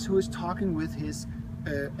boss who is talking with his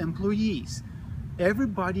employees.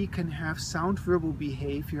 Everybody can have sound verbal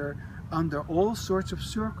behavior under all sorts of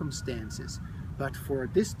circumstances, but for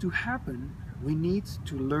this to happen, we need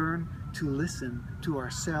to learn to listen to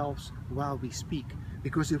ourselves while we speak.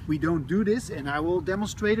 Because if we don't do this, and I will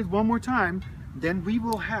demonstrate it one more time, then we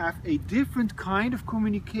will have a different kind of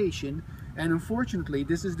communication. And unfortunately,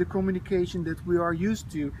 this is the communication that we are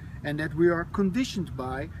used to and that we are conditioned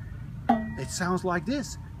by. It sounds like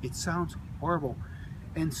this. It sounds horrible.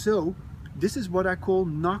 And so this is what I call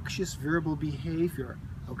noxious verbal behavior.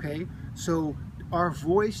 Okay, so our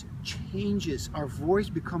voice changes, our voice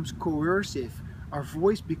becomes coercive, our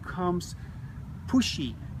voice becomes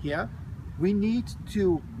pushy. Yeah, we need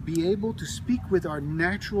to be able to speak with our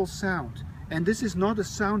natural sound. And this is not a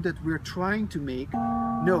sound that we're trying to make.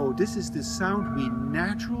 No, this is the sound we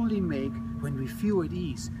naturally make when we feel at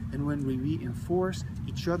ease and when we reinforce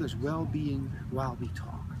each other's well-being while we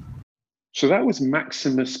talk. So that was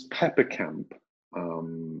Maximus Pepperkamp.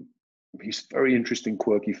 He's a very interesting,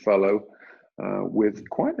 quirky fellow with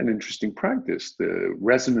quite an interesting practice. The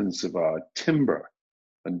resonance of our timbre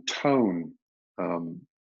and tone,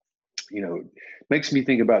 makes me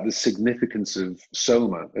think about the significance of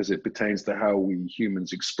soma as it pertains to how we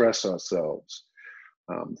humans express ourselves.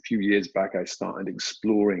 A few years back, I started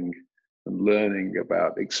exploring and learning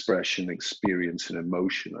about expression, experience, and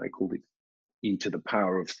emotion. I called it E to the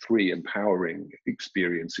power of 3, empowering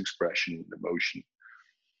experience, expression, and emotion.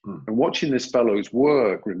 And watching this fellow's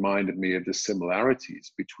work reminded me of the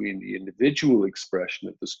similarities between the individual expression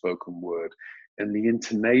of the spoken word and the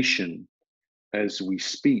intonation as we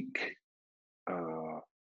speak,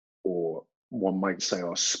 or one might say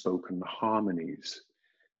our spoken harmonies.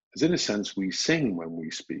 As in a sense, we sing when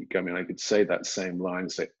we speak. I mean, I could say that same line,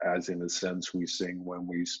 say, as in a sense, we sing when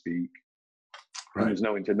we speak. Right. And there's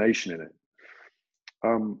no intonation in it.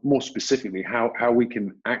 More specifically, how we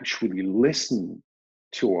can actually listen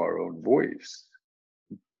to our own voice.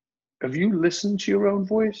 Have you listened to your own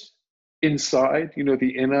voice inside,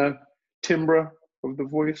 the inner timbre of the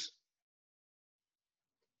voice?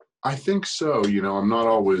 I think so. I'm not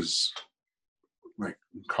always like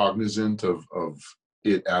cognizant of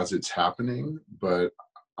it as it's happening, but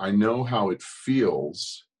I know how it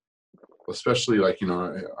feels, especially like, I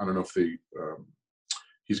don't know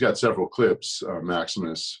if he's got several clips,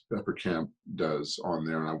 Maximus Peppercamp does on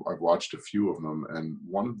there, and I've watched a few of them, and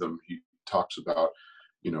one of them he talks about,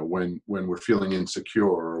 you know, when we're feeling insecure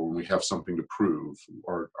or when we have something to prove,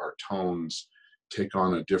 our tones take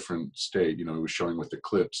on a different state. You know, he was showing with the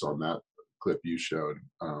clips on that clip you showed.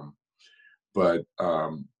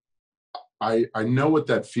 I know what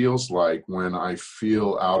that feels like when I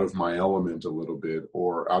feel out of my element a little bit,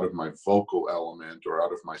 or out of my vocal element, or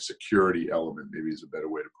out of my security element, maybe is a better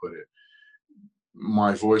way to put it.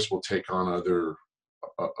 My voice will take on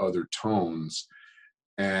other tones,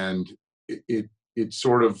 and it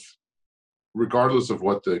sort of, regardless of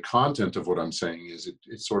what the content of what I'm saying is,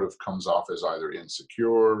 it sort of comes off as either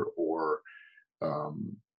insecure or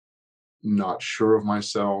not sure of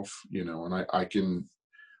myself, you know, and I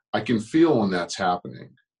can feel when that's happening,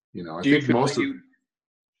 you know. I think most of.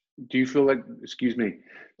 Do you feel like, excuse me,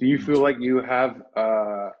 do you feel like you have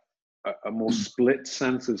a more split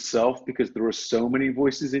sense of self because there are so many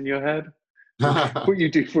voices in your head? What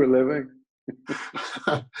you do for a living?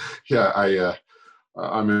 Yeah,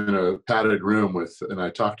 I'm in a padded room and I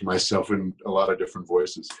talk to myself in a lot of different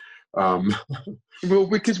voices. Well,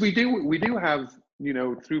 because we do have, you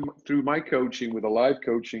know, through my coaching, with a live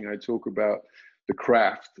coaching, I talk about the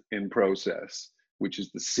craft in process, which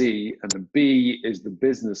is the C, and the B is the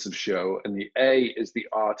business of show, and the A is the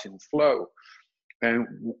art in flow. And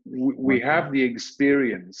we have the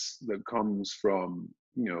experience that comes from,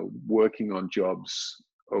 you know, working on jobs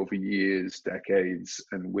over years, decades,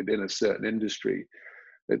 and within a certain industry.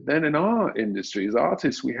 But then in our industry, as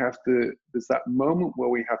artists, there's that moment where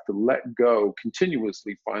we have to let go,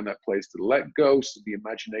 continuously find that place to let go so the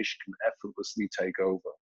imagination can effortlessly take over.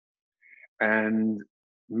 And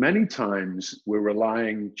many times we're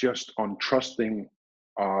relying just on trusting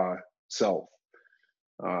ourself,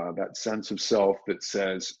 that sense of self that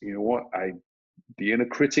says, you know what, the inner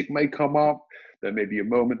critic may come up. There may be a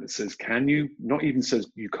moment that says, can you? Not even says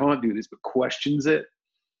you can't do this, but questions it,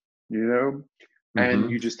 you know? And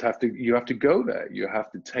you just have to go there. You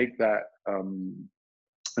have to take that. And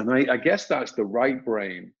I guess that's the right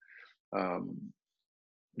brain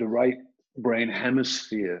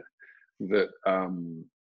hemisphere that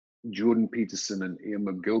Jordan Peterson and Ian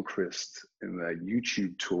McGilchrist in their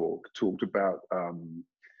YouTube talked about,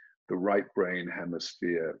 the right brain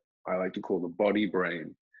hemisphere, I like to call the body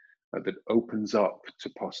brain, that opens up to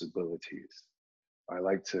possibilities. I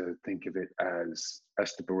like to think of it as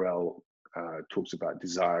Esther Perel talks about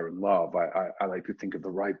desire and love. I like to think of the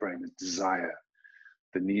right brain as desire,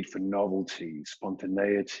 the need for novelty,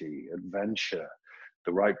 spontaneity, adventure.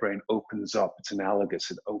 The right brain opens up, it's analogous,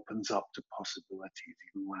 it opens up to possibilities.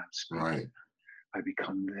 Even when I'm speaking, right, I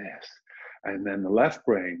become this. And then the left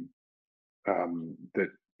brain that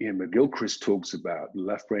Ian McGilchrist talks about, the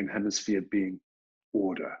left brain hemisphere being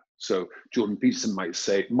order. So Jordan Peterson might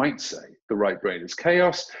say the right brain is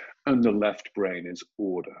chaos and the left brain is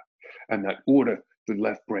order. And that order, the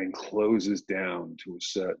left brain closes down to a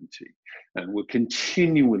certainty. And we're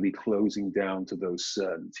continually closing down to those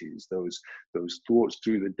certainties, those thoughts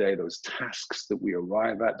through the day, those tasks that we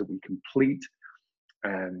arrive at, that we complete,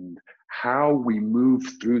 and how we move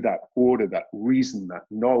through that order, that reason, that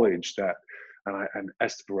knowledge, and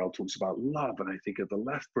Esther Perel talks about love, and I think of the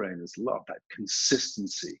left brain as love, that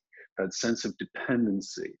consistency, that sense of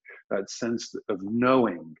dependency, that sense of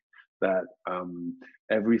knowing that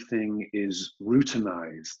everything is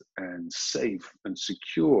routinized and safe and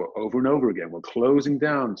secure over and over again. We're closing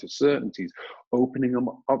down to certainties, opening them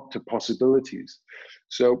up to possibilities.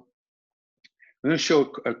 So I'm going to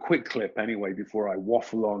show a quick clip anyway before I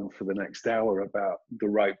waffle on for the next hour about the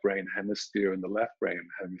right brain hemisphere and the left brain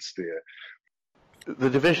hemisphere. The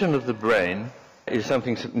division of the brain is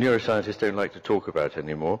something neuroscientists don't like to talk about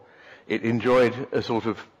anymore. It enjoyed a sort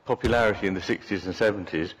of popularity in the 60s and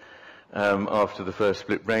 70s after the first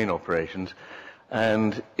split brain operations,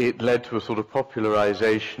 and it led to a sort of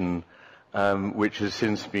popularization which has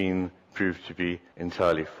since been proved to be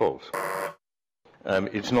entirely false.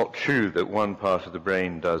 It's not true that one part of the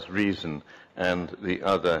brain does reason and the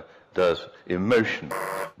other does emotion.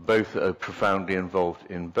 Both are profoundly involved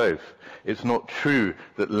in both. It's not true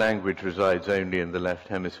that language resides only in the left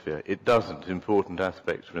hemisphere. It doesn't. Important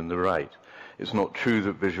aspects are in the right. It's not true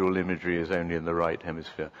that visual imagery is only in the right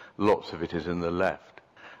hemisphere. Lots of it is in the left.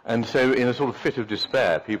 And so in a sort of fit of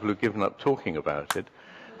despair, people have given up talking about it.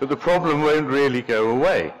 But the problem won't really go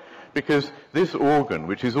away, because this organ,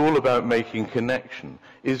 which is all about making connection,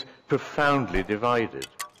 is profoundly divided.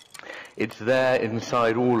 It's there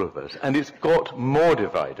inside all of us, and it's got more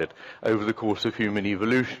divided over the course of human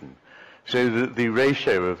evolution. So that the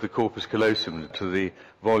ratio of the corpus callosum to the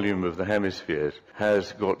volume of the hemispheres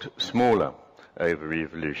has got smaller over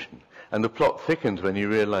evolution. And the plot thickens when you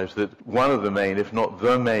realize that one of the main, if not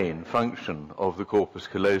the main, function of the corpus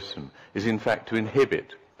callosum is in fact to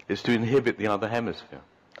inhibit the other hemisphere.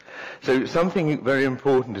 So something very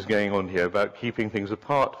important is going on here about keeping things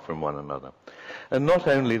apart from one another. And not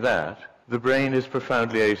only that, the brain is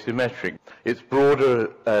profoundly asymmetric. It's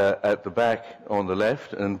broader at the back on the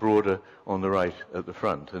left and broader on the right at the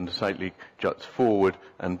front, and slightly juts forward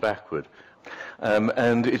and backward.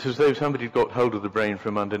 And it's as though somebody had got hold of the brain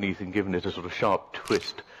from underneath and given it a sort of sharp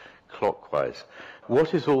twist clockwise.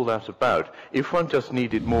 What is all that about? If one just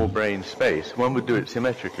needed more brain space, one would do it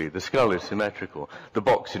symmetrically. The skull is symmetrical. The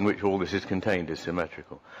box in which all this is contained is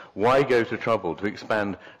symmetrical. Why go to trouble to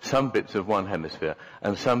expand some bits of one hemisphere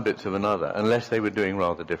and some bits of another, unless they were doing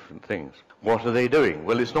rather different things? What are they doing?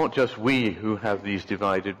 Well, it's not just we who have these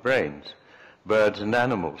divided brains. Birds and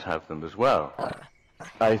animals have them as well.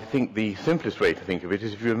 I think the simplest way to think of it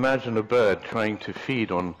is if you imagine a bird trying to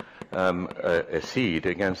feed on a seed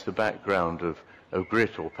against a background of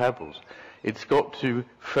grit or pebbles. It's got to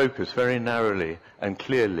focus very narrowly and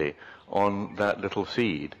clearly on that little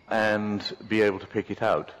seed and be able to pick it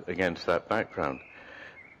out against that background.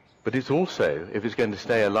 But it's also, if it's going to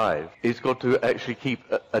stay alive, it's got to actually keep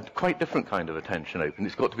a quite different kind of attention open.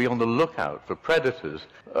 It's got to be on the lookout for predators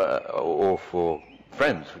or for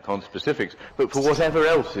friends, for conspecifics, but for whatever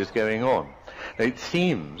else is going on. Now, it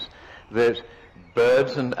seems that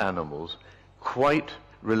birds and animals quite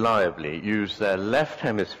reliably use their left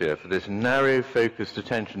hemisphere for this narrow focused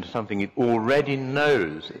attention to something it already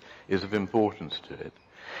knows is of importance to it.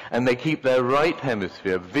 And they keep their right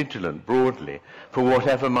hemisphere vigilant broadly for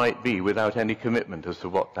whatever might be without any commitment as to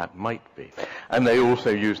what that might be. And they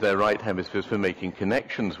also use their right hemispheres for making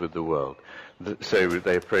connections with the world. So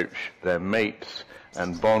they approach their mates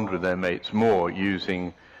and bond with their mates more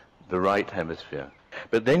using the right hemisphere.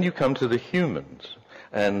 But then you come to the humans.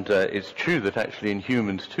 And it's true that actually in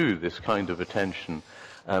humans too, this kind of attention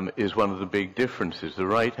is one of the big differences. The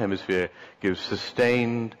right hemisphere gives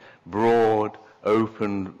sustained, broad,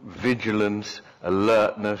 open vigilance,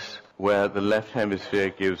 alertness, where the left hemisphere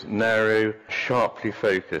gives narrow, sharply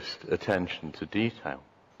focused attention to detail.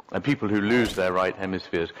 And people who lose their right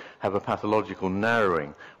hemispheres have a pathological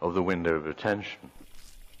narrowing of the window of attention.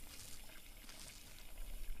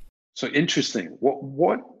 So interesting.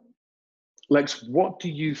 Lex, what do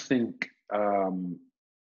you think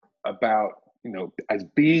about, as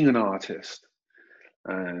being an artist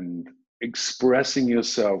and expressing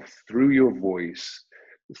yourself through your voice,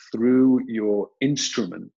 through your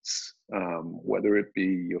instruments, whether it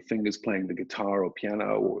be your fingers playing the guitar or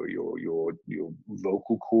piano or your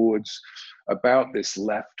vocal cords, about this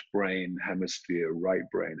left brain hemisphere, right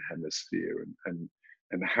brain hemisphere, and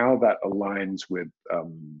how that aligns with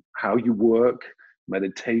how you work,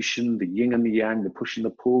 meditation, the yin and the yang, the push and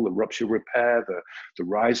the pull, the rupture repair, the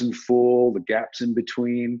rise and fall, the gaps in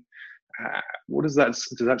between. What does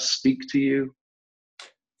that speak to you?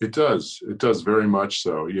 It does very much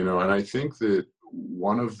so, and I think that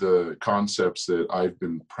one of the concepts that I've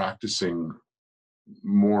been practicing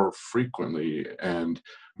more frequently and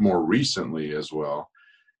more recently as well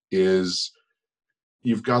is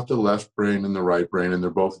you've got the left brain and the right brain, and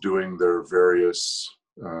they're both doing their various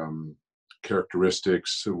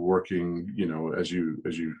characteristics of working, as you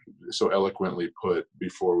so eloquently put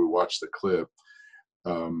before we watched the clip.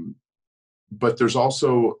 But there's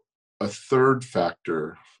also a third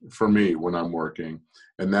factor for me when I'm working,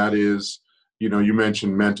 and that is, you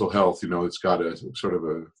mentioned mental health. It's got a sort of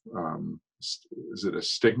a, is it a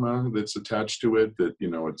stigma that's attached to it that,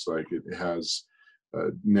 it's like it has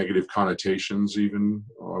negative connotations even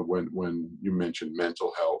when you mention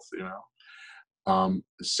mental health,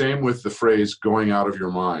 Same with the phrase going out of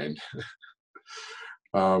your mind.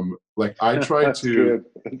 Like I try That's to, good.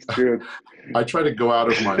 That's good. I try to go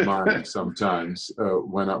out of my mind sometimes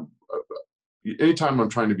when anytime I'm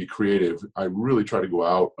trying to be creative, I really try to go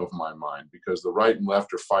out of my mind, because the right and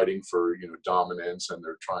left are fighting for, dominance, and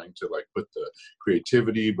they're trying to put the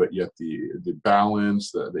creativity, but yet the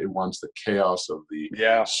balance, it wants the chaos of the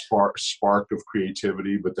spark of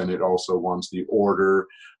creativity, but then it also wants the order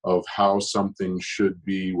of how something should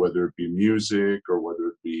be, whether it be music or whether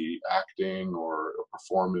it be acting or a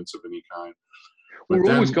performance of any kind. But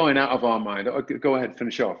We're always going out of our mind. Go ahead,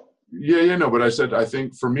 finish off. No, but I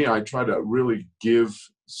think for me, I try to really give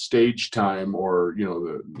stage time, or,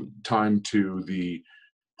 the time to the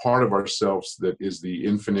part of ourselves that is the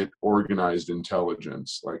infinite organized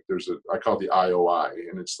intelligence. Like I call it the IOI,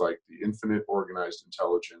 and it's like the infinite organized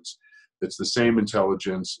intelligence. It's the same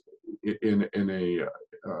intelligence in an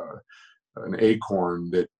acorn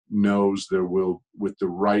that knows there will, with the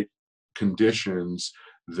right conditions,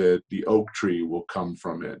 that the oak tree will come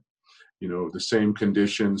from it. You know, the same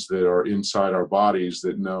conditions that are inside our bodies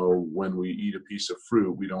that know when we eat a piece of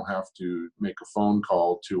fruit, we don't have to make a phone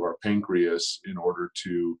call to our pancreas in order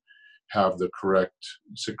to have the correct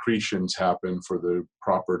secretions happen for the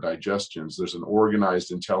proper digestions. There's an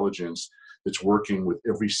organized intelligence that's working with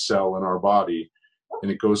every cell in our body,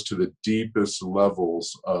 and it goes to the deepest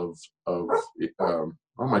levels of oh,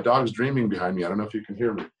 my dog's dreaming behind me. I don't know if you can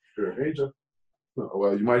hear me. Here, hey, Jeff. Oh,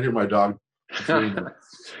 well, you might hear my dog dreaming.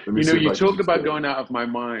 You know, you talked about going out of my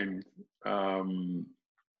mind. There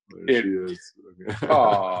she is. Okay.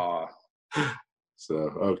 Aw. So,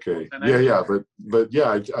 okay. Yeah. But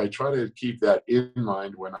yeah, I try to keep that in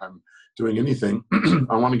mind when I'm doing anything.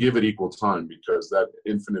 I want to give it equal time, because that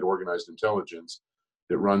infinite organized intelligence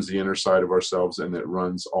that runs the inner side of ourselves and that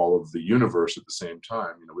runs all of the universe at the same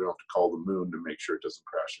time. You know, we don't have to call the moon to make sure it doesn't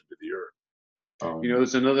crash into the earth. You know,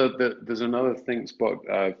 there's another Think Spot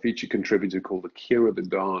feature contributor called Akira the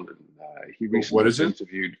Don, and he recently was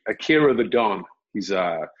interviewed. Akira the Don. He's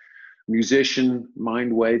a musician,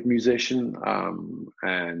 mind wave musician,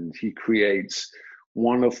 and he creates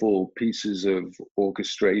wonderful pieces of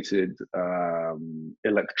orchestrated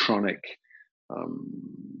electronic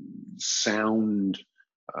sound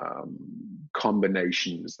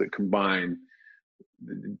combinations that combine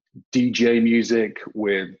DJ music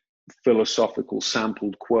with philosophical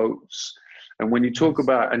sampled quotes. And when you talk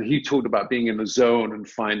about, and he talked about being in the zone and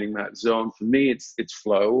finding that zone, for me it's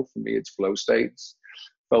flow. For me it's flow states,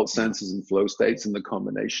 felt senses and flow states, and the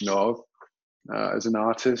combination of as an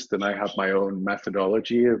artist. And I have my own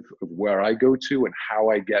methodology of where I go to and how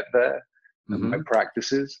I get there, and my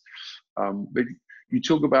practices. But you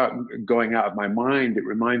talk about going out of my mind, it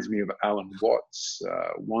reminds me of Alan Watts,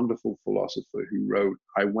 a wonderful philosopher who wrote,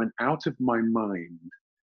 "I went out of my mind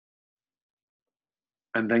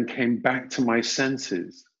and then came back to my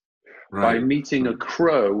senses by meeting a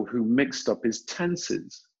crow who mixed up his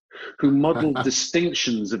tenses, who modeled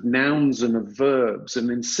distinctions of nouns and of verbs,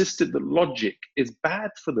 and insisted that logic is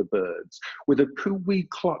bad for the birds. With a coo-wee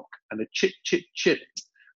clock and a chit-chit-chit,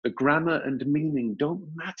 the grammar and meaning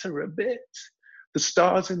don't matter a bit. The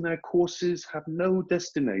stars in their courses have no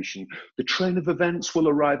destination. The train of events will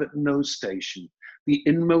arrive at no station. The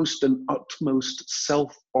inmost and utmost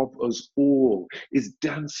self of us all is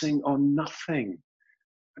dancing on nothing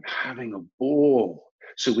and having a ball.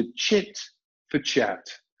 So with chit for chat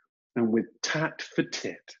and with tat for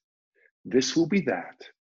tit, this will be that,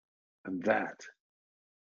 and that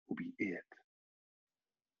will be it."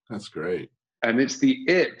 That's great. And it's the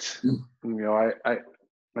it. You know,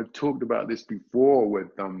 I've talked about this before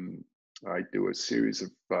with I do a series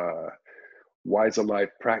of Wiser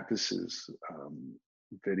Life Practices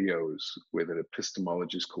videos with an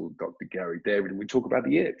epistemologist called Dr. Gary David, and we talk about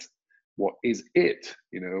the it. What is it?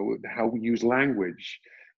 You know, how we use language.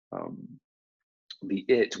 The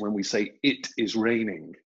it, when we say it is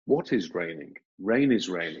raining, what is raining? Rain is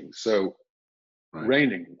raining. So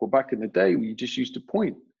raining. Well, back in the day, we just used to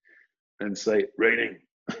point and say raining.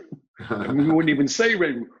 And we wouldn't even say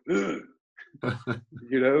rain. You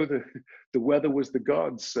know, the weather was the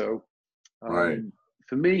gods. So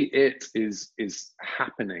for me, it is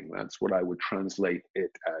happening. That's what I would translate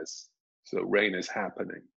it as. So rain is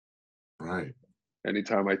happening. Right.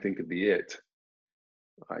 Anytime I think of the it,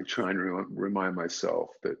 I try and remind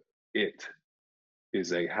myself that it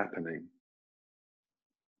is a happening.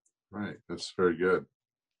 Right. That's very good.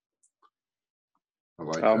 I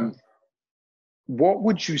like that. What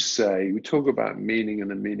would you say, we talk about meaning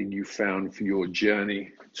and the meaning you found for your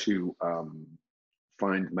journey to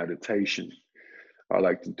find meditation. I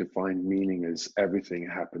like to define meaning as everything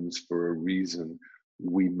happens for a reason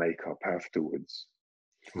we make up afterwards.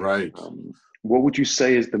 Right. What would you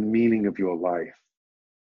say is the meaning of your life?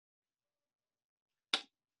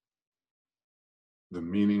 The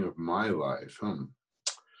meaning of my life?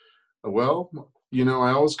 Well, you know,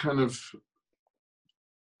 I always kind of,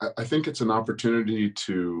 I think it's an opportunity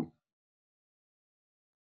to,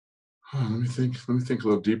 let me think a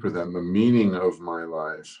little deeper than the meaning of my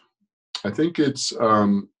life. I think it's,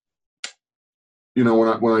 you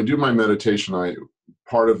know, when I do my meditation,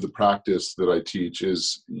 part of the practice that I teach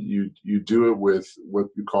is you do it with what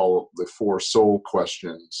you call the 4 soul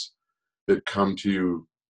questions that come to you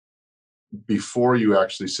before you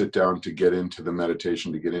actually sit down to get into the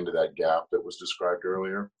meditation, to get into that gap that was described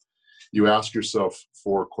earlier. You ask yourself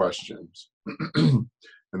 4 questions. And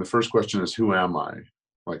the first question is, who am I?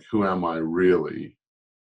 Like, who am I really?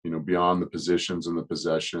 You know, beyond the positions and the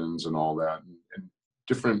possessions and all that. And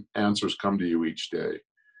different answers come to you each day.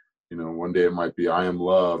 You know, one day it might be, I am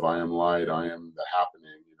love, I am light, I am the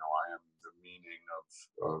happening, you know, I am the meaning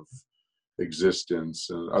of existence.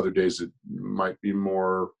 And other days it might be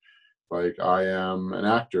more like, I am an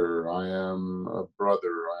actor, I am a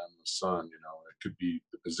brother, I am a son, you know, it could be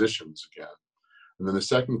the positions again. And then the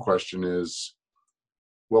second question is,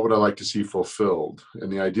 what would I like to see fulfilled?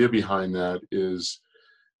 And the idea behind that is,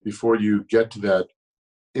 before you get to that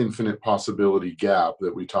infinite possibility gap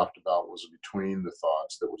that we talked about was between the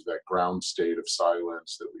thoughts, that was that ground state of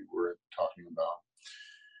silence that we were talking about.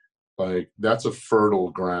 Like, that's a fertile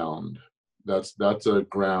ground. That's a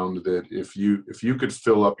ground that if you could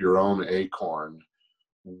fill up your own acorn,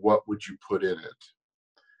 what would you put in it?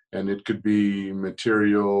 And it could be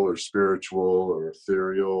material or spiritual or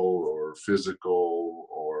ethereal or physical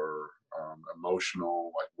or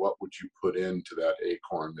emotional. Like, what would you put into that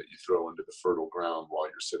acorn that you throw into the fertile ground while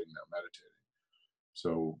you're sitting there meditating?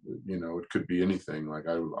 So, you know, it could be anything. Like,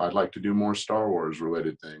 I'd like to do more Star Wars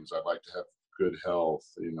related things. I'd like to have good health.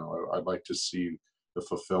 You know, I'd like to see the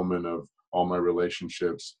fulfillment of all my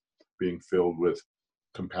relationships being filled with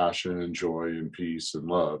compassion and joy and peace and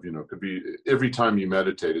love. You know, it could be, every time you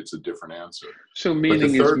meditate, it's a different answer. So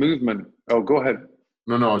meaning is movement. Oh, go ahead.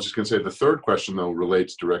 No, I was just going to say, the third question, though,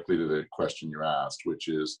 relates directly to the question you asked, which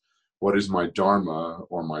is, what is my dharma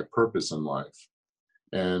or my purpose in life?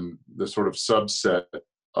 And the sort of subset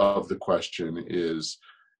of the question is,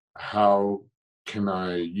 how can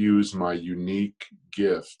I use my unique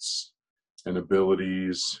gifts and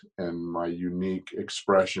abilities and my unique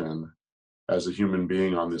expression as a human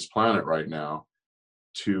being on this planet right now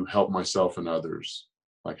to help myself and others?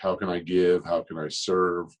 Like, how can I give? How can I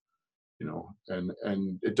serve? You know,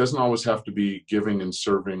 and it doesn't always have to be giving and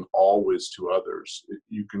serving always to others.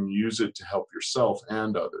 You can use it to help yourself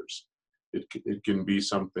and others. It can be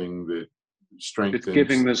something that strengthens.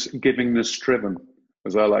 It's givingness driven,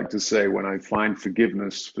 as I like to say. When I find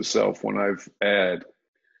forgiveness for self, when I've erred,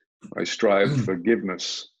 I strive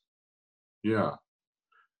forgiveness. Yeah.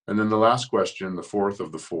 And then the last question, the fourth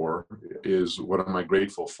of the four, is, what am I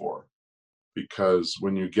grateful for? Because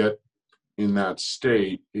when you get in that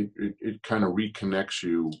state, it kind of reconnects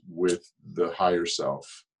you with the higher self,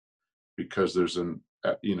 because there's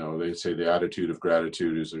you know, they say the attitude of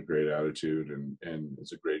gratitude is a great attitude and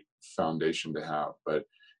it's a great foundation to have, but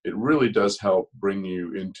it really does help bring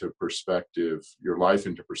you into perspective, your life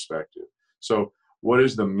into perspective. So what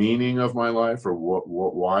is the meaning of my life, or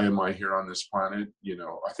why am I here on this planet? You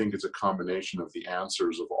know, I think it's a combination of the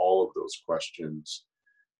answers of all of those questions,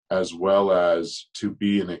 as well as to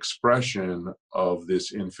be an expression of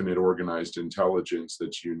this infinite organized intelligence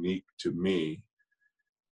that's unique to me,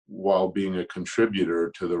 while being a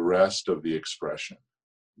contributor to the rest of the expression.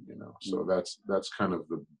 You know, so that's kind of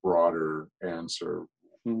the broader answer,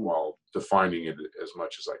 while defining it as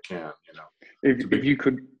much as I can. You know, if you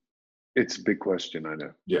could, it's a big question, I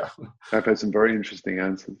know. Yeah, I've had some very interesting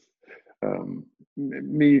answers.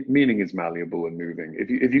 Meaning is malleable and moving.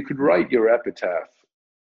 If you could write your epitaph,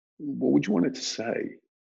 what would you want it to say?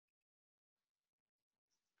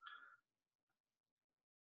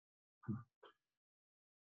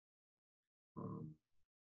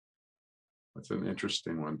 That's an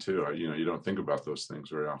interesting one too. You know, you don't think about those things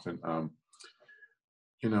very often.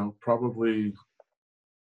 You know, probably,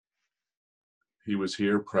 he was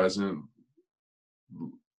here, present,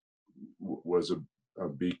 was a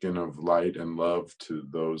beacon of light and love to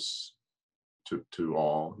those, to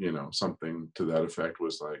all. You know, something to that effect,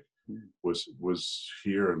 was like, was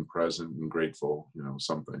here and present and grateful. You know,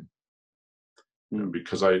 something. You know,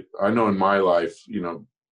 because I know in my life, you know,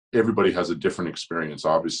 everybody has a different experience.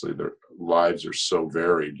 Obviously, their lives are so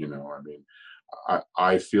varied. You know, I mean,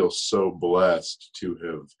 I feel so blessed to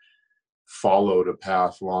have followed a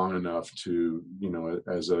path long enough to, you know,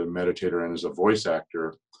 as a meditator and as a voice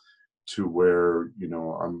actor, to where, you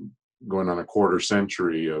know, I'm going on a quarter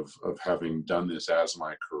century of having done this as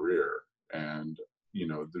my career. And, you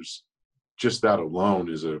know, there's just that alone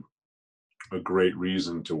is a great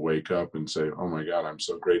reason to wake up and say, oh my God, I'm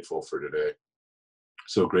so grateful for today.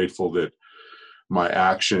 So grateful that my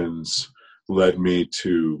actions led me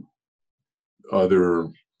to other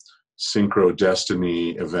synchro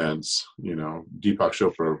destiny events. You know, Deepak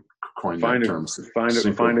Chopra coined that term.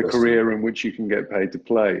 Find a career in which you can get paid to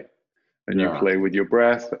play. And you play with your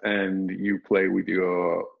breath, and you play with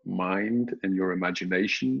your mind and your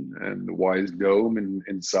imagination and the wise dome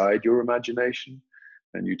inside your imagination.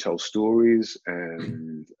 And you tell stories,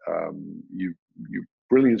 and you're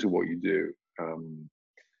brilliant at what you do.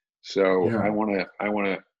 I want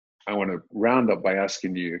to round up by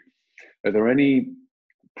asking you: are there any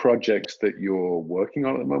projects that you're working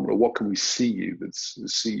on at the moment, or what can we see you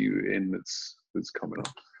in that's coming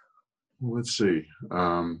up? Let's see.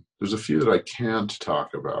 There's a few that I can't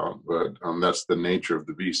talk about, but that's the nature of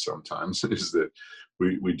the beast sometimes, is that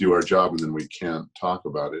we do our job and then we can't talk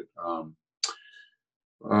about it.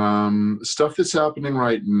 Stuff that's happening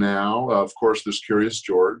right now, of course, there's Curious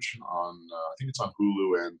George on, I think it's on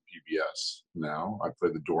Hulu and PBS now. I play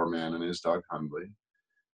the doorman in his Doug Hundley.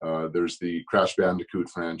 There's the Crash Bandicoot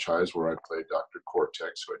franchise where I played Dr.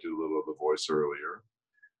 Cortex, who I did a little of the voice earlier.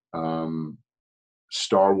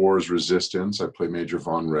 Star Wars Resistance, I play Major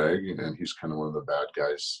Von Reg, and he's kind of one of the bad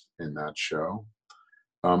guys in that show.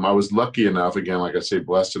 I was lucky enough, again, like I say,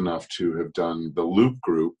 blessed enough to have done the loop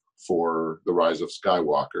group for The Rise of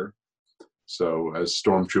Skywalker. So as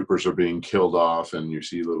stormtroopers are being killed off and you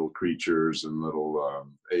see little creatures and little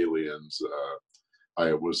aliens,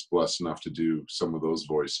 I was blessed enough to do some of those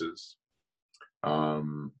voices.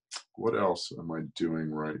 What else am I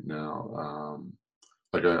doing right now?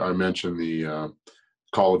 Like I mentioned the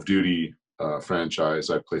Call of Duty franchise.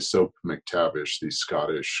 I play Soap McTavish, the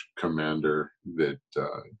Scottish commander that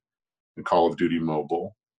in Call of Duty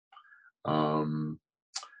Mobile.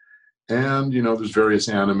 And, you know, there's various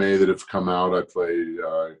anime that have come out. I play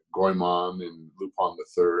Goemon in Lupin the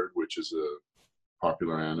Third, which is a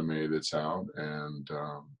popular anime that's out. And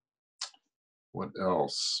what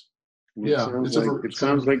else? Well, it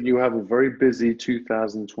sounds like you have a very busy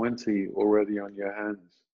 2020 already on your hands.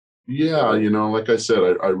 Yeah, you know, like I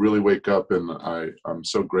said, I really wake up and I'm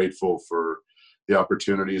so grateful for the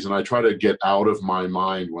opportunities. And I try to get out of my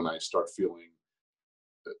mind when I start feeling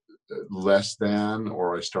less than,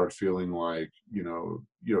 or I start feeling like, you know,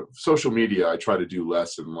 social media, I try to do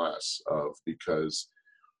less and less of, because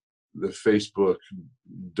the Facebook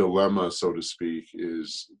dilemma, so to speak,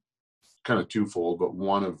 is kind of twofold. But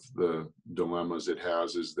one of the dilemmas it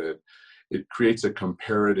has is that it creates a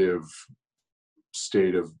comparative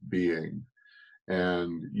state of being,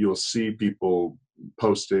 and you'll see people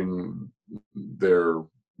posting their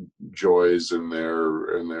joys and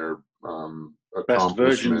their best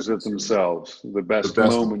versions of themselves, the best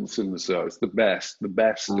moments in themselves, the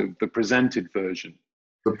presented version.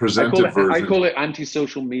 The presented version. I call it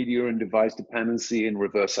anti-social media and device dependency and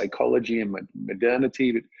reverse psychology and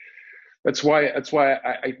modernity. But that's why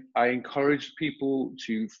I encourage people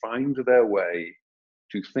to find their way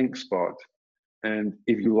to ThinkSpot. And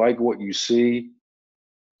if you like what you see,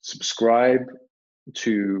 subscribe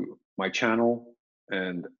to my channel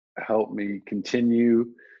and help me continue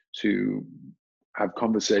to have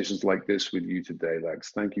conversations like this with you today,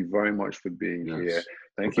 Lex. Thank you very much for being here.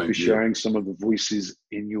 Thank you for sharing some of the voices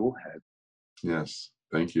in your head. Yes,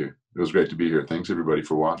 thank you. It was great to be here. Thanks everybody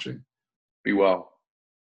for watching. Be well.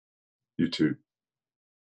 You too.